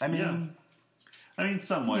 I mean,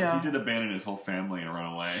 somewhat. Yeah. He did abandon his whole family and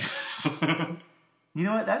run away. You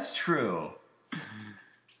know what? That's true.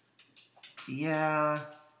 Yeah.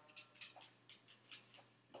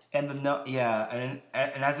 And and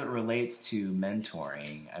as it relates to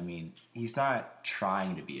mentoring, I mean, he's not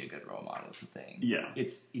trying to be a good role model. Is the thing. Yeah.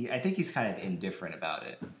 I think he's kind of indifferent about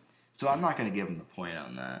it. So I'm not going to give him the point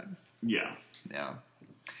on that. Yeah. Yeah.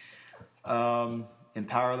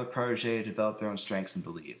 Empower the protege to develop their own strengths and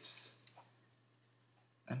beliefs.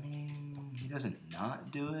 I mean, he doesn't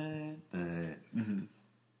not do it, but I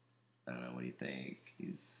don't know. What do you think?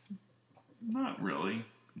 He's Not really.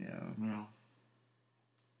 yeah. No.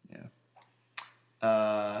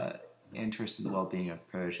 Yeah. Interest in the well-being of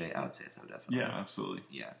protege. I would say so, definitely. Yeah, absolutely.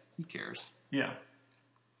 Yeah. He cares. Yeah.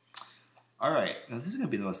 All right. Now this is going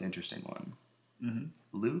to be the most interesting one. Mm-hmm.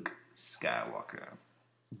 Luke Skywalker.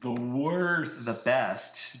 The worst. The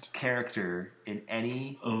best character in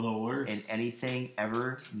The worst. anything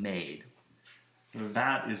ever made.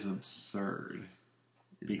 That is absurd.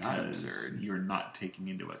 It's not Because absurd. you're not taking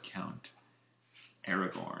into account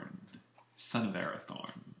Aragorn, son of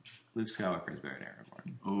Arathorn. Luke Skywalker is better than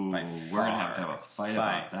Aragorn. Ooh, By we're going to far. have a fight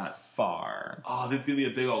By about that. far. Oh, there's going to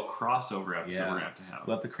be a big old crossover episode Yeah. we're going to have.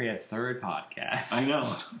 We'll have to create a third podcast. I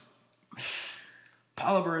know.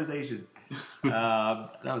 Polymerization.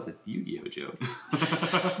 That was a Yu-Gi-Oh joke.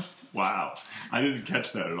 Wow. I didn't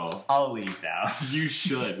catch that at all. I'll leave now. You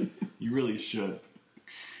should. You really should.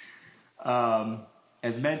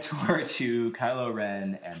 As mentor to Kylo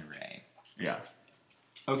Ren and Rey. Yeah.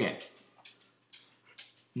 Okay.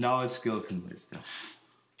 Knowledge, skills, and wisdom.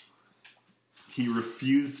 He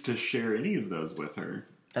refused to share any of those with her.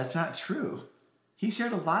 That's not true. He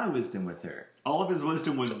shared a lot of wisdom with her. All of his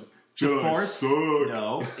wisdom was The just Force, suck.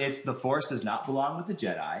 no, it's the Force does not belong with the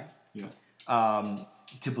Jedi. Yeah.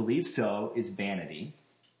 To believe so is vanity.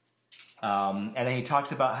 And then he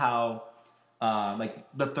talks about how, like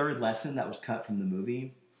the third lesson that was cut from the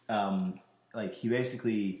movie, like he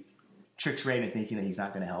basically tricks Rey into thinking that he's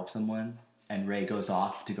not going to help someone, and Rey goes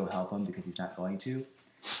off to go help him because he's not going to.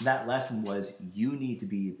 That lesson was you need to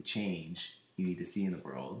be the change you need to see in the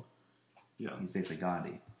world. Yeah. He's basically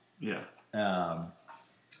Gandhi. Yeah.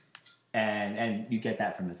 And you get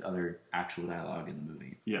that from his other actual dialogue in the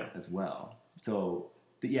movie Yeah. as well. So,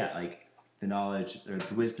 like the knowledge or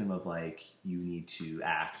the wisdom of like you need to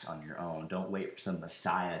act on your own. Don't wait for some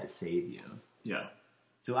messiah to save you. Yeah.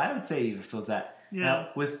 So I would say he fulfills that. Yeah. Now,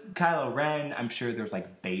 with Kylo Ren, I'm sure there's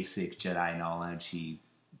like basic Jedi knowledge he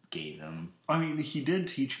gave him. I mean, he did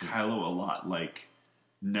teach Kylo a lot, like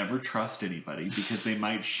never trust anybody because they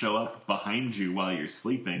might show up behind you while you're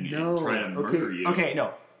sleeping and try to murder you. Okay,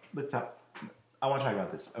 no. Let's talk. I want to talk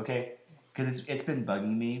about this, okay? Because it's been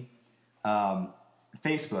bugging me.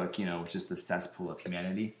 Facebook, which is the cesspool of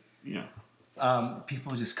humanity. Yeah.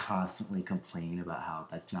 People just constantly complain about how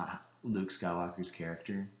that's not Luke Skywalker's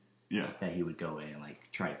character. Yeah. That he would go in and like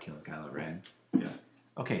try to kill Kylo Ren. Yeah.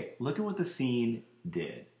 Okay, look at what the scene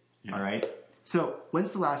did. Yeah. All right. So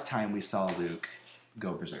when's the last time we saw Luke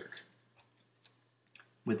go berserk?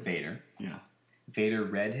 With Vader. Yeah. Vader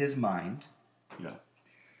read his mind. Yeah.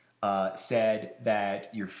 Said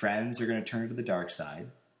that your friends are going to turn to the dark side.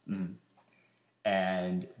 Mm-hmm.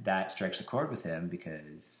 And that strikes a chord with him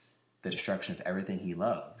because the destruction of everything he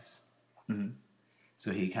loves. Mm-hmm.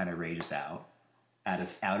 So he kind of rages out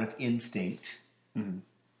of instinct, Mm-hmm.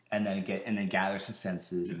 and then gathers his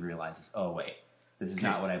senses and realizes, oh wait, this is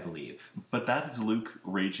not what I believe. But that is Luke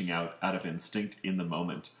raging out of instinct in the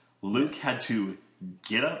moment. Luke had to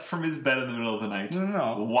get up from his bed in the middle of the night,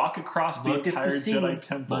 No. walk across the entire Jedi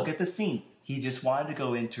temple. Look at the scene. He just wanted to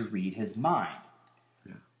go in to read his mind.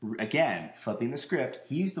 Yeah. Again, flipping the script,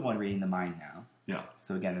 he's the one reading the mind now. Yeah.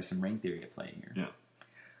 So again, there's some ring theory at play here.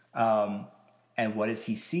 Yeah. And what does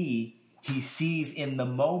he see? He sees in the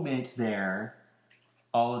moment there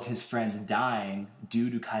all of his friends dying due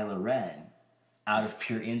to Kylo Ren. out of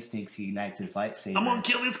pure instincts, he ignites his lightsaber. I'm gonna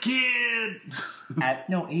kill this kid! Out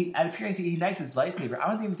of pure instinct, he ignites his lightsaber. I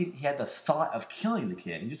don't even think he had the thought of killing the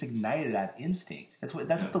kid. He just ignited it out of instinct. That's what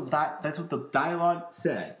the dialogue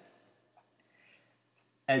said.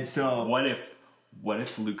 And so, What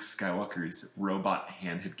if Luke Skywalker's robot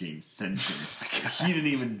hand had gained sentience? He didn't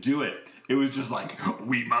even do it. It was just like,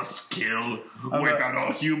 we must kill, wipe out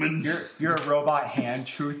all humans. You're a robot hand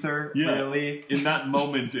truther, really? In that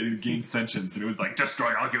moment, it gained sentience, and it was like,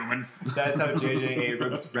 destroy all humans. That's how J.J.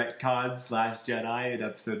 Abrams retcons Last Jedi in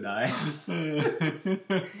Episode 9.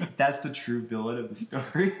 That's the true villain of the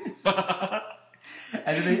story.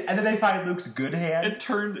 And then they find Luke's good hand. It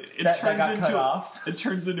turns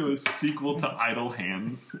into a sequel to Idle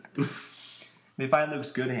Hands. They find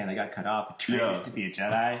Luke's good hand that got cut off and trained it to be a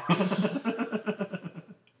Jedi.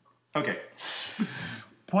 Okay.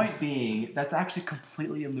 Point being, that's actually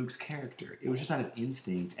completely in Luke's character. It was just out of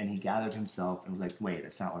instinct, and he gathered himself and was like, wait,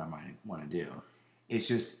 that's not what I want to do. It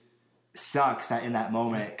just sucks that in that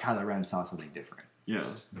moment, Kylo Ren saw something different. Yeah.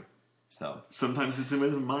 So sometimes it's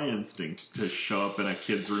within my instinct to show up in a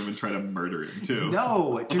kid's room and try to murder him too.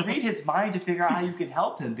 No, to read his mind to figure out how you can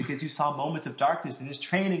help him because you saw moments of darkness in his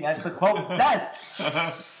training, as the quote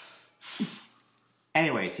says.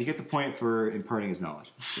 Anyways, he gets a point for imparting his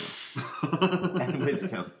knowledge and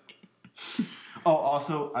wisdom. Oh,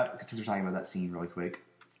 also, since we're talking about that scene really quick,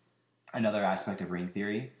 another aspect of ring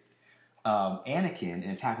theory. Anakin in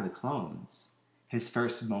Attack of the Clones, his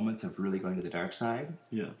first moments of really going to the dark side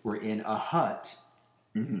were in a hut,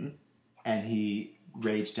 and he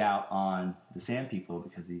raged out on the Sand People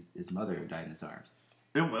because his mother died in his arms.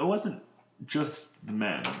 It wasn't just the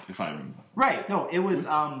men, if I'm... Right, no, it was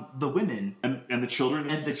the women. And the children?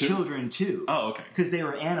 And the children, too. Oh, okay. Because they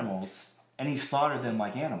were animals, and he slaughtered them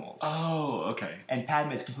like animals. Oh, okay. And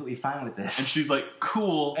Padme's completely fine with this. And she's like,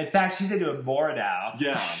 cool. In fact, she's into it more now.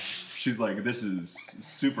 Yeah. She's like, this is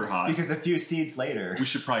super hot. Because a few scenes later... We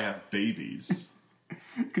should probably have babies.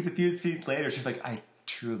 Because a few scenes later, she's like, I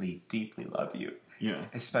truly, deeply love you. Yeah.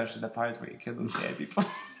 Especially the parts where you kill those Sand People.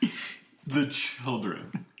 The children.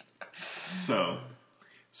 So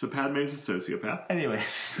Padme's a sociopath.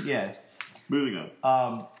 Anyways, yes. Moving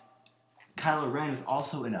on. Kylo Ren is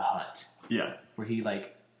also in a hut. Yeah. Where he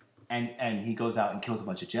and he goes out and kills a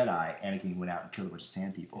bunch of Jedi. Anakin went out and killed a bunch of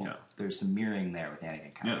Sand People. Yeah. There's some mirroring there with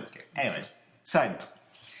Anakin. Anyways, side note.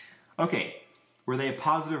 Okay, were they a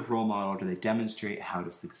positive role model? Do they demonstrate how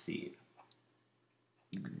to succeed?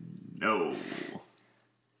 No.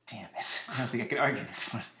 Damn it. I don't think I can argue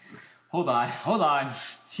this one. Hold on.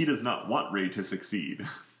 He does not want Rey to succeed.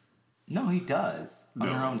 No, he does. On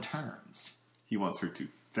No. their own terms. He wants her to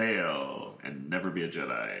fail and never be a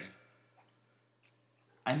Jedi.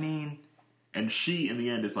 I mean... And she, in the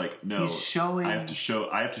end, is like, no, he's showing... I have to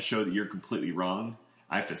show that you're completely wrong.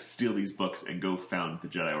 I have to steal these books and go found the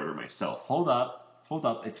Jedi Order myself. Hold up.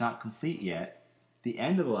 It's not complete yet. The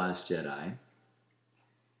end of The Last Jedi,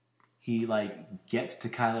 he, gets to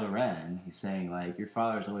Kylo Ren. He's saying, your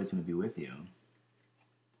father's always going to be with you.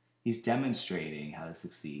 He's demonstrating how to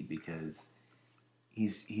succeed because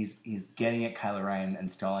he's getting at Kylo Ren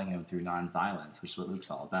and stalling him through non-violence, which is what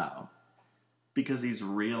Luke's all about. Because he's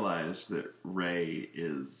realized that Rey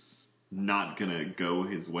is not going to go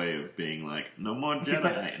his way of being like, no more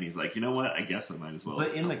Jedi. And he's like, you know what? I guess I might as well.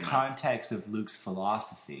 But in the context of Luke's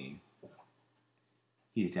philosophy,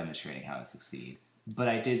 he's demonstrating how to succeed. But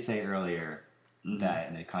I did say earlier that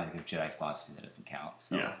in the context of Jedi philosophy, that doesn't count.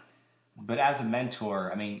 So. Yeah. But as a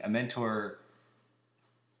mentor,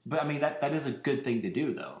 that is a good thing to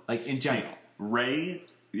do, though. In general. Rey,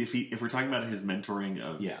 if we're talking about his mentoring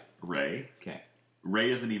of Rey, okay.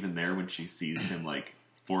 Rey isn't even there when she sees him,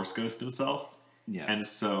 Force Ghost himself. Yeah. And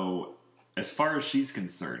so, as far as she's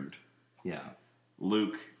concerned,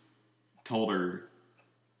 Luke told her,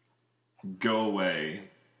 go away,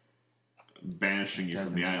 banishing you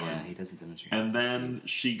from the island. Yeah, he doesn't demonstrate. And then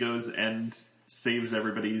she goes and saves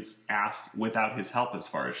everybody's ass without his help as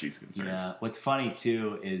far as she's concerned. Yeah. What's funny,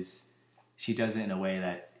 too, is she does it in a way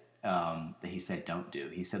that he said don't do.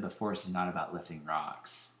 He said the Force is not about lifting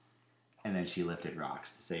rocks. And then she lifted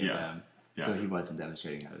rocks to save them. Yeah. So he wasn't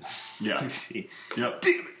demonstrating how to succeed. Yep.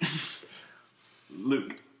 Damn it.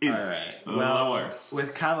 Luke is lower.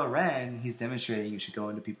 With Kylo Ren, he's demonstrating you should go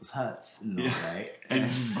into people's huts in the middle, right?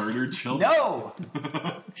 And murder children. No!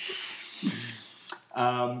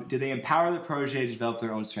 Do they empower the protege to develop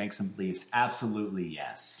their own strengths and beliefs? Absolutely,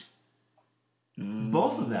 yes.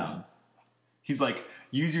 Both of them. He's like,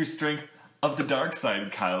 use your strength of the dark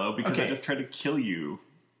side, Kylo, because I just tried to kill you.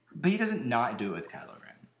 But he doesn't not do it with Kylo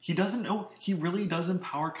Ren. He doesn't know. He really does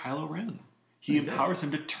empower Kylo Ren. He empowers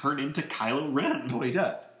him to turn into Kylo Ren. Well, he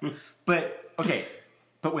does. But, okay.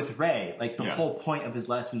 But with Rey, like, the Yeah. whole point of his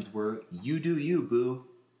lessons were, you do you, boo.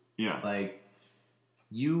 Yeah. Like,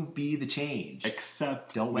 you be the change.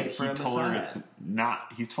 Except Don't wait for a told her Messiah. it's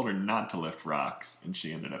not. He told her not to lift rocks, and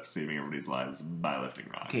she ended up saving everybody's lives by lifting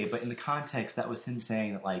rocks. Okay, but in the context, that was him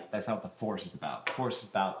saying that, like, that's not what the Force is about. The Force is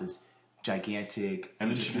about this gigantic,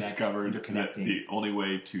 And then she discovered that interconnecting. the only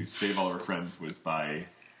way to save all her friends was by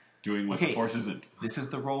doing what the Force isn't. This is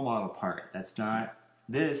the role model part. That's not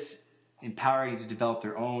this empowering you to develop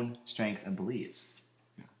their own strengths and beliefs.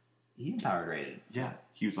 Yeah. He empowered Raiden. Yeah,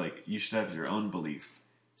 he was like, you should have your own belief.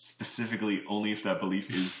 Specifically, only if that belief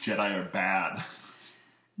is Jedi are bad.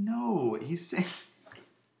 No, he's saying.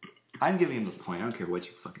 I'm giving him the point. I don't care what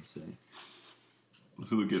you fucking say.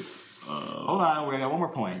 So Luke gets. Hold on, we got one more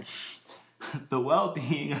point. The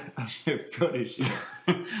well-being of your protege.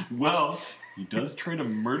 Well, he does try to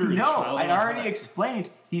murder a No, child. I on already high. explained.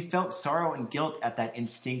 He felt sorrow and guilt at that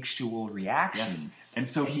instinctual reaction. Yes. And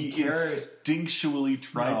so he cared- instinctually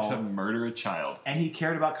tried No. to murder a child. And he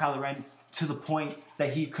cared about Kylo Ren to the point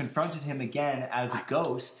that he confronted him again as a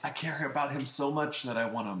ghost I care about him so much that I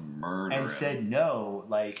want to murder him. and said no.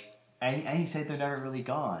 Like, and he said they're never really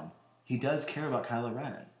gone. He does care about Kylo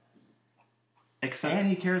Ren. Except, And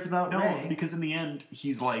he cares about no, Rey. because in the end,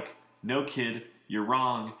 he's like, no, kid, you're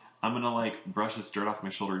wrong. I'm going to, like, brush the dirt off my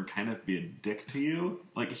shoulder and kind of be a dick to you.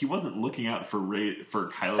 Like, he wasn't looking out for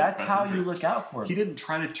Kylo's That's best how interest. you look out for him. He didn't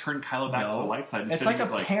try to turn Kylo back to the light side. It's Instead, like he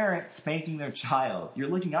was a parent spanking their child. You're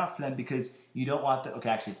looking out for them because you don't want them. Okay,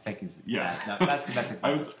 actually, spanking's Yeah. no, that's domestic I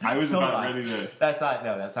violence. was Hold about on. ready to... That's not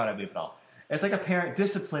what I believe at all. It's like a parent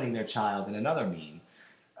disciplining their child in another meme,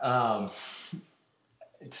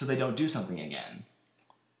 so they don't do something again.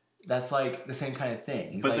 That's like the same kind of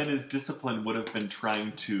thing. He's But like, then his discipline would have been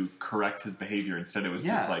trying to correct his behavior. Instead, it was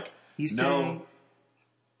just like, he's no...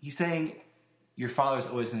 saying your father's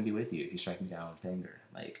always going to be with you if you strike me down with anger.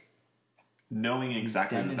 Like, knowing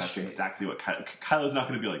exactly that that's demonstrate. exactly what Kylo's not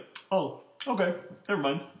going to be like, oh, okay, never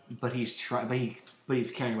mind. but he's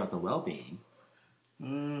caring about the well-being.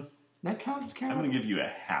 That counts as caring. I'm going to give you a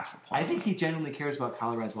half a point. I think he genuinely cares about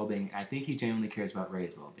Kylo Ren's well-being. I think he genuinely cares about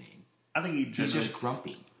Rey's well-being. I think he He's genuinely just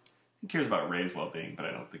grumpy. he cares about Rey's well-being, but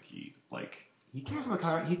I don't think he, like... He cares about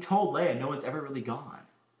Kylo Ren. He told Leia no one's ever really gone.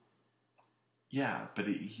 Yeah, but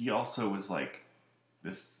he also was like,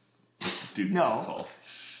 this dude's No. an asshole.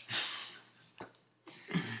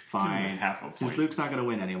 Fine. Half a point. Since Luke's not going to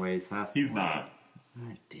win anyways. He's not.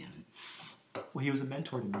 God damn it. Well, he was a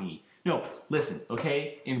mentor to me. No, listen,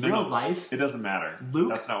 okay? In No, real no, life, it doesn't matter. Luke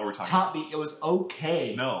That's not what we're talking taught me it was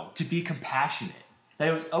okay No. to be compassionate. That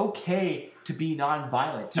it was okay to be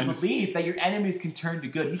nonviolent. To And believe that your enemies can turn to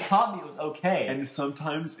good. He taught me it was okay. And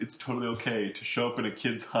sometimes it's totally okay to show up in a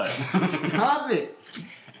kid's hut. Stop it!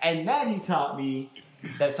 And then he taught me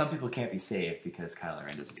that some people can't be saved because Kylo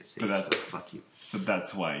Ren doesn't get saved. that's- So fuck you. So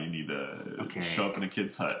that's why you need to Okay. show up in a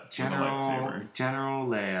kid's hut with a lightsaber. General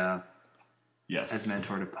Leia Yes. as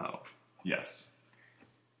mentor to Poe. Yes.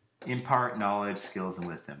 Impart knowledge, skills, and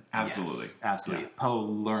wisdom. Absolutely. Yes, absolutely. Yeah. Poe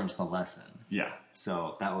learns the lesson. Yeah.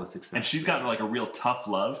 So that was successful. And she's got like a real tough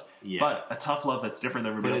love, Yeah. but a tough love that's different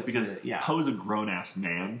than everybody But else it's because yeah. Poe's a grown ass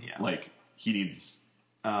man. Yeah. Like he needs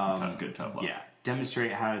some good tough love. Yeah.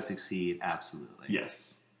 Demonstrate how to succeed. Absolutely.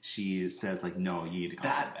 Yes. She says like, no, you need to call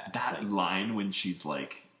him back. That Like, line when she's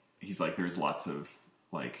like, he's like, there's lots of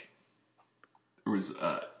like, there was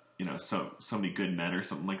so many good men or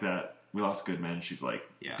something like that. We lost good men. She's like,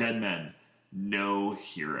 Yeah. dead men, no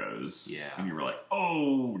heroes. Yeah. And you were like,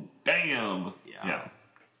 oh damn. Yeah.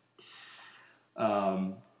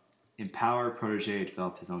 Empower protege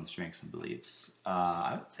developed his own strengths and beliefs.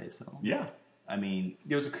 I would say so. Yeah. I mean,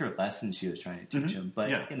 there was a clear lesson she was trying to teach him, but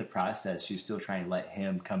Yeah. in the process, she was still trying to let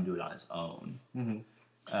him come to it on his own.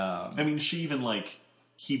 I mean, she even like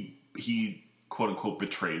he quote unquote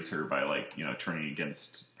betrays her by like turning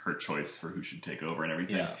against her choice for who should take over and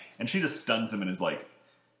everything, Yeah. and she just stuns him and is like,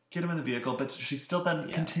 get him in the vehicle, but she still then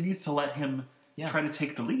Yeah. continues to let him Yeah. try to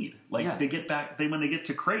take the lead. Like Yeah. they get back, when they get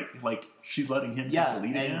to Crate, like she's letting him Yeah, take the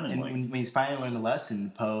lead again, and like, when he's finally learned the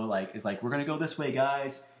lesson, Poe is like, we're gonna go this way,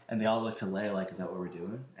 guys, and they all look to Leia like, is that what we're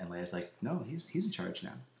doing? And Leia's like, no, he's in charge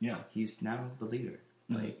now. yeah, He's now the leader.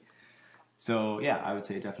 Like, so yeah, I would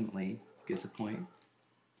say it definitely gets a point.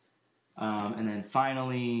 And then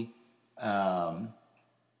finally,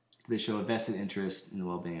 they show a vested interest in the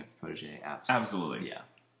well-being of the protege. absolutely, Yeah,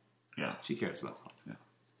 yeah. she cares about Poe. Yeah.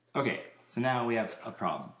 Okay, so now we have a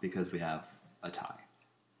problem because we have a tie.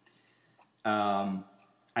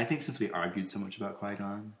 I think since we argued so much about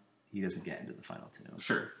Qui-Gon, he doesn't get into the final two.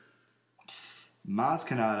 Sure. Maz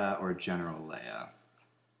Kanata or General Leia?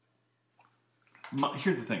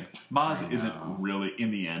 Here's the thing. Maz isn't really,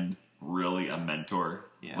 in the end, really a mentor.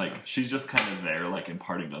 Yeah. Like, she's just kind of there, like,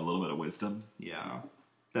 imparting a little bit of wisdom. Yeah.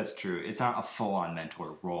 That's true. It's not a full-on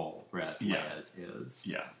mentor role, whereas Leia's is.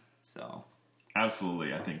 Yeah. So.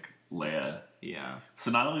 Absolutely, I think Leia... Yeah.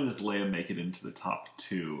 So not only does Leia make it into the top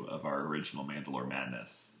 2 of our original Mandalore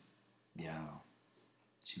Madness... Yeah.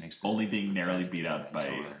 She makes only being narrowly beat out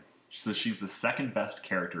by... So she's the second best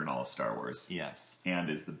character in all of Star Wars. Yes. And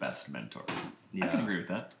is the best mentor. Yeah. I can agree with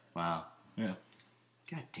that. Wow. Yeah.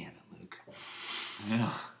 God damn it, Luke.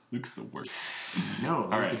 Yeah. Luke's the worst. No,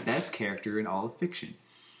 he's the best character in all of fiction.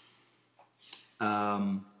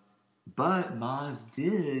 But Maz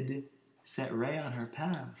did set Rey on her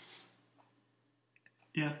path.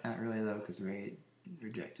 Yeah. Not really, though, because Rey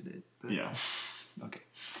rejected it. But... Yeah. Okay.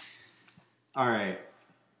 All right.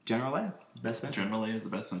 General Leia, best mentor. General Leia is the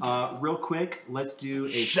best mentor. Real quick, let's do a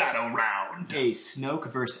Shadow round. A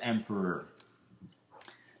Snoke versus Emperor.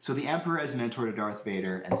 So the Emperor is mentor to Darth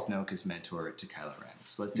Vader, and Snoke is mentor to Kylo Ren.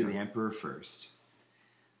 So let's do the Emperor first.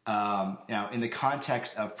 Now, in the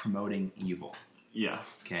context of promoting evil. Yeah.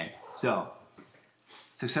 Okay. So,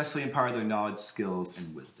 successfully impart their knowledge, skills,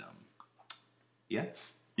 and wisdom. Yeah.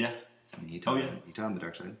 Yeah. I mean, you taught him the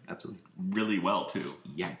dark side. Absolutely. Really well, too.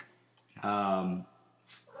 Yeah.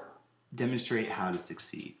 Demonstrate how to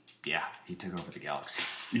succeed. Yeah, he took over the galaxy.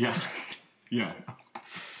 Yeah. Yeah.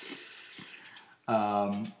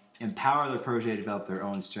 Empower the protege to develop their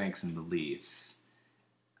own strengths and beliefs.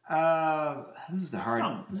 This is a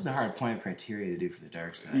hard point of criteria to do for the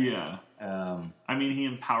dark side. Yeah. I mean, he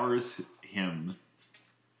empowers him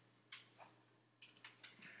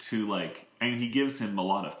to, like... I mean, he gives him a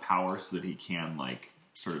lot of power so that he can, like,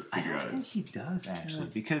 sort of figure out... I think he does, actually.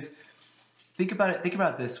 Because, think about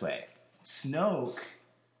it this way. Snoke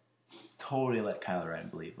totally let Kylo Ren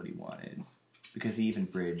believe what he wanted. Because he even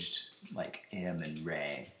bridged, like, him and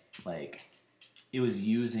Rey. Like, it was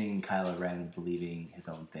using Kylo Ren believing his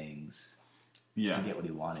own things to get what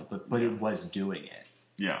he wanted. But it was doing it.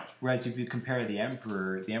 Yeah. Whereas if you compare the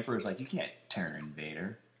Emperor's like, you can't turn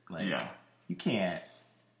Vader. Like, you can't.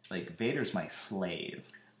 Like, Vader's my slave.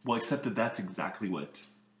 Well, except that that's exactly what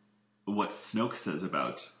Snoke says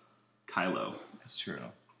about Kylo. That's true.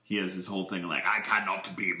 He has this whole thing like, I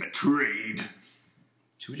cannot be betrayed.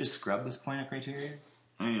 Should we just scrub this point of criteria?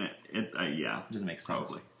 I mean, yeah. It doesn't make sense.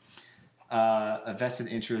 Probably. A vested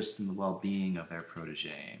interest in the well-being of their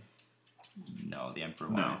protege. No, the Emperor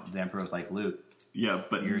wanted. The Emperor was like, Luke, yeah,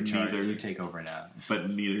 but you're in charge. You take over now. But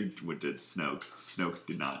neither did Snoke. Snoke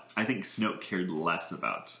did not. I think Snoke cared less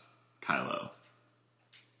about Kylo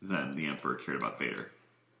than the Emperor cared about Vader.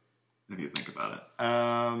 If you think about it.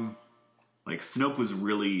 Like, Snoke was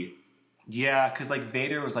really... Yeah, because, like,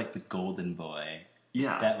 Vader was, like, the golden boy.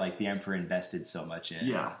 Yeah. That, like, the Emperor invested so much in.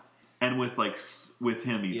 Yeah. And with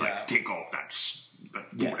him, he's like, take off that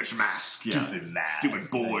foolish mask. Stupid mask. Stupid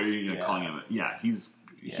boy. Calling him... Yeah, he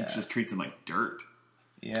just treats him like dirt.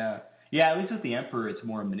 Yeah. Yeah, at least with the Emperor, it's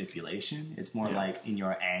more manipulation. It's more like, in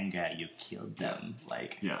your anger, you killed them.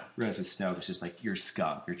 Like, whereas with Snoke, it's just like, you're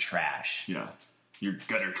scum, you're trash. Yeah. You're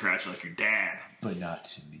gutter trash like your dad. But not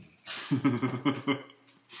to me.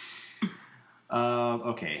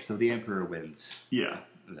 Okay, so the Emperor wins. Yeah.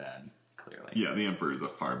 Then, clearly. Yeah, the Emperor is a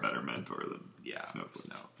far better mentor than Snoke was.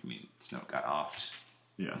 Snoke. I mean, Snoke got offed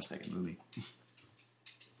in the second movie.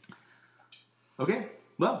 Okay,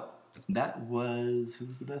 well, that was... Who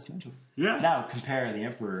was the best mentor? Yeah. Now, compare the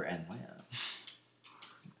Emperor and Leia.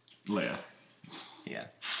 Leia. Yeah.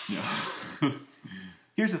 Yeah.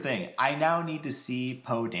 Here's the thing. I now need to see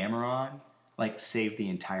Poe Dameron, like, save the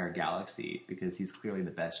entire galaxy, because he's clearly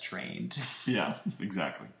the best trained. Yeah,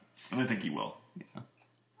 exactly. And I think he will. Yeah.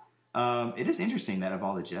 It is interesting that of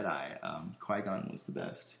all the Jedi, Qui-Gon was the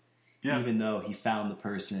best. Yeah. Even though he found the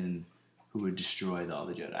person who would destroy all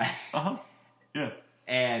the Jedi. Uh-huh. Yeah.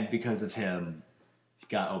 And because of him, he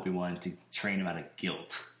got Obi-Wan to train him out of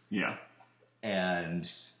guilt. Yeah.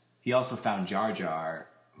 And he also found Jar Jar,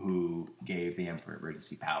 who gave the Emperor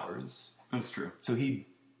emergency powers. That's true. So he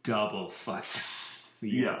double fucked the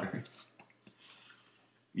universe.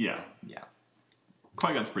 Yeah. Yeah.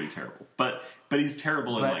 Qui-Gon's pretty terrible. But he's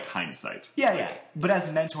terrible in, like, hindsight. Yeah, yeah. But as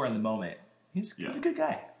a mentor in the moment, he's a good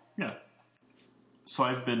guy. Yeah. So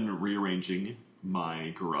I've been rearranging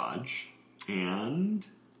my garage, and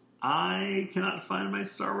I cannot find my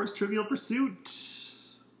Star Wars Trivial Pursuit.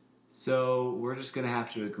 So we're just going to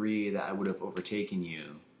have to agree that I would have overtaken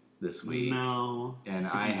you this week. No. And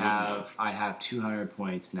I have 200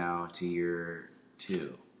 points now to your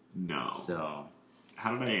 2. No. So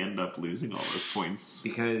How did I end up losing all those points?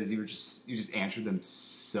 Because you just answered them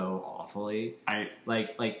so awfully.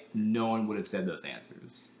 Like no one would have said those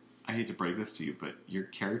answers. I hate to break this to you, but your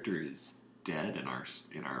character is dead in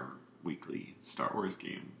our weekly Star Wars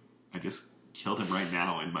game. I just killed him right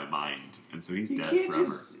now in my mind, and so he's dead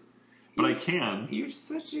forever. But I can. You're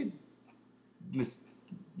such a...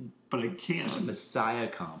 But I can. Such a messiah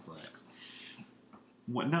complex.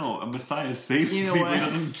 What? No, a messiah saves You know people. what? He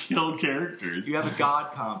doesn't kill characters. You have a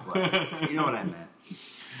god complex. You know what I meant.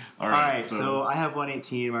 All right, so I have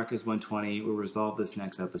 118, Marcus 120. We'll resolve this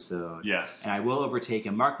next episode. Yes. And I will overtake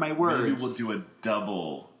him. Mark my words. Maybe we'll do a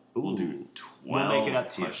double. We'll do 12 We'll make it up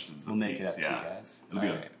to you. questions We'll make it apiece. up to you guys. It'll be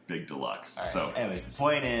a big deluxe. All right. So, anyways, the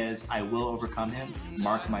point is, I will overcome him.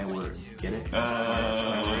 Mark my words. Get it? Mark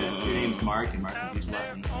my words. Your name's Mark, and Mark is used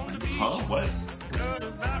weapon. huh? What?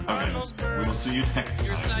 Okay. We will see you next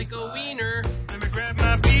time. Psycho wiener. Let me grab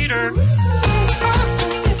my beater.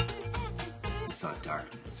 I saw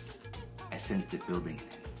darkness. I sensed it building in him.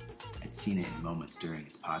 I'd seen it in moments during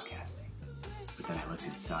his podcasting. But then I looked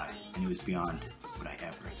inside, and it was beyond what I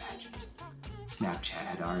ever imagined. Snapchat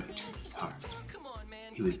had already turned his heart.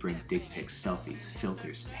 He would bring dick pics, selfies,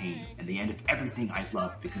 filters, pain, and the end of everything I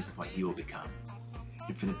loved because of what you will become.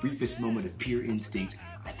 And for the briefest moment of pure instinct,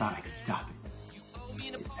 I thought I could stop it.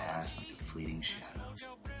 It passed like a fleeting shadow,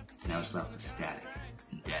 and I was left with static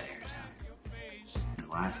and dead air time. And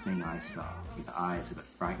the last thing I saw were the eyes of a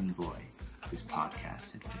frightened boy whose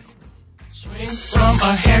podcast had failed him. Swing from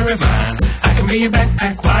a hairy vine. I can be your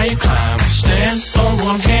backpack while you climb. Stand on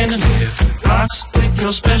one hand and lift rocks with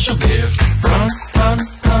your special gift.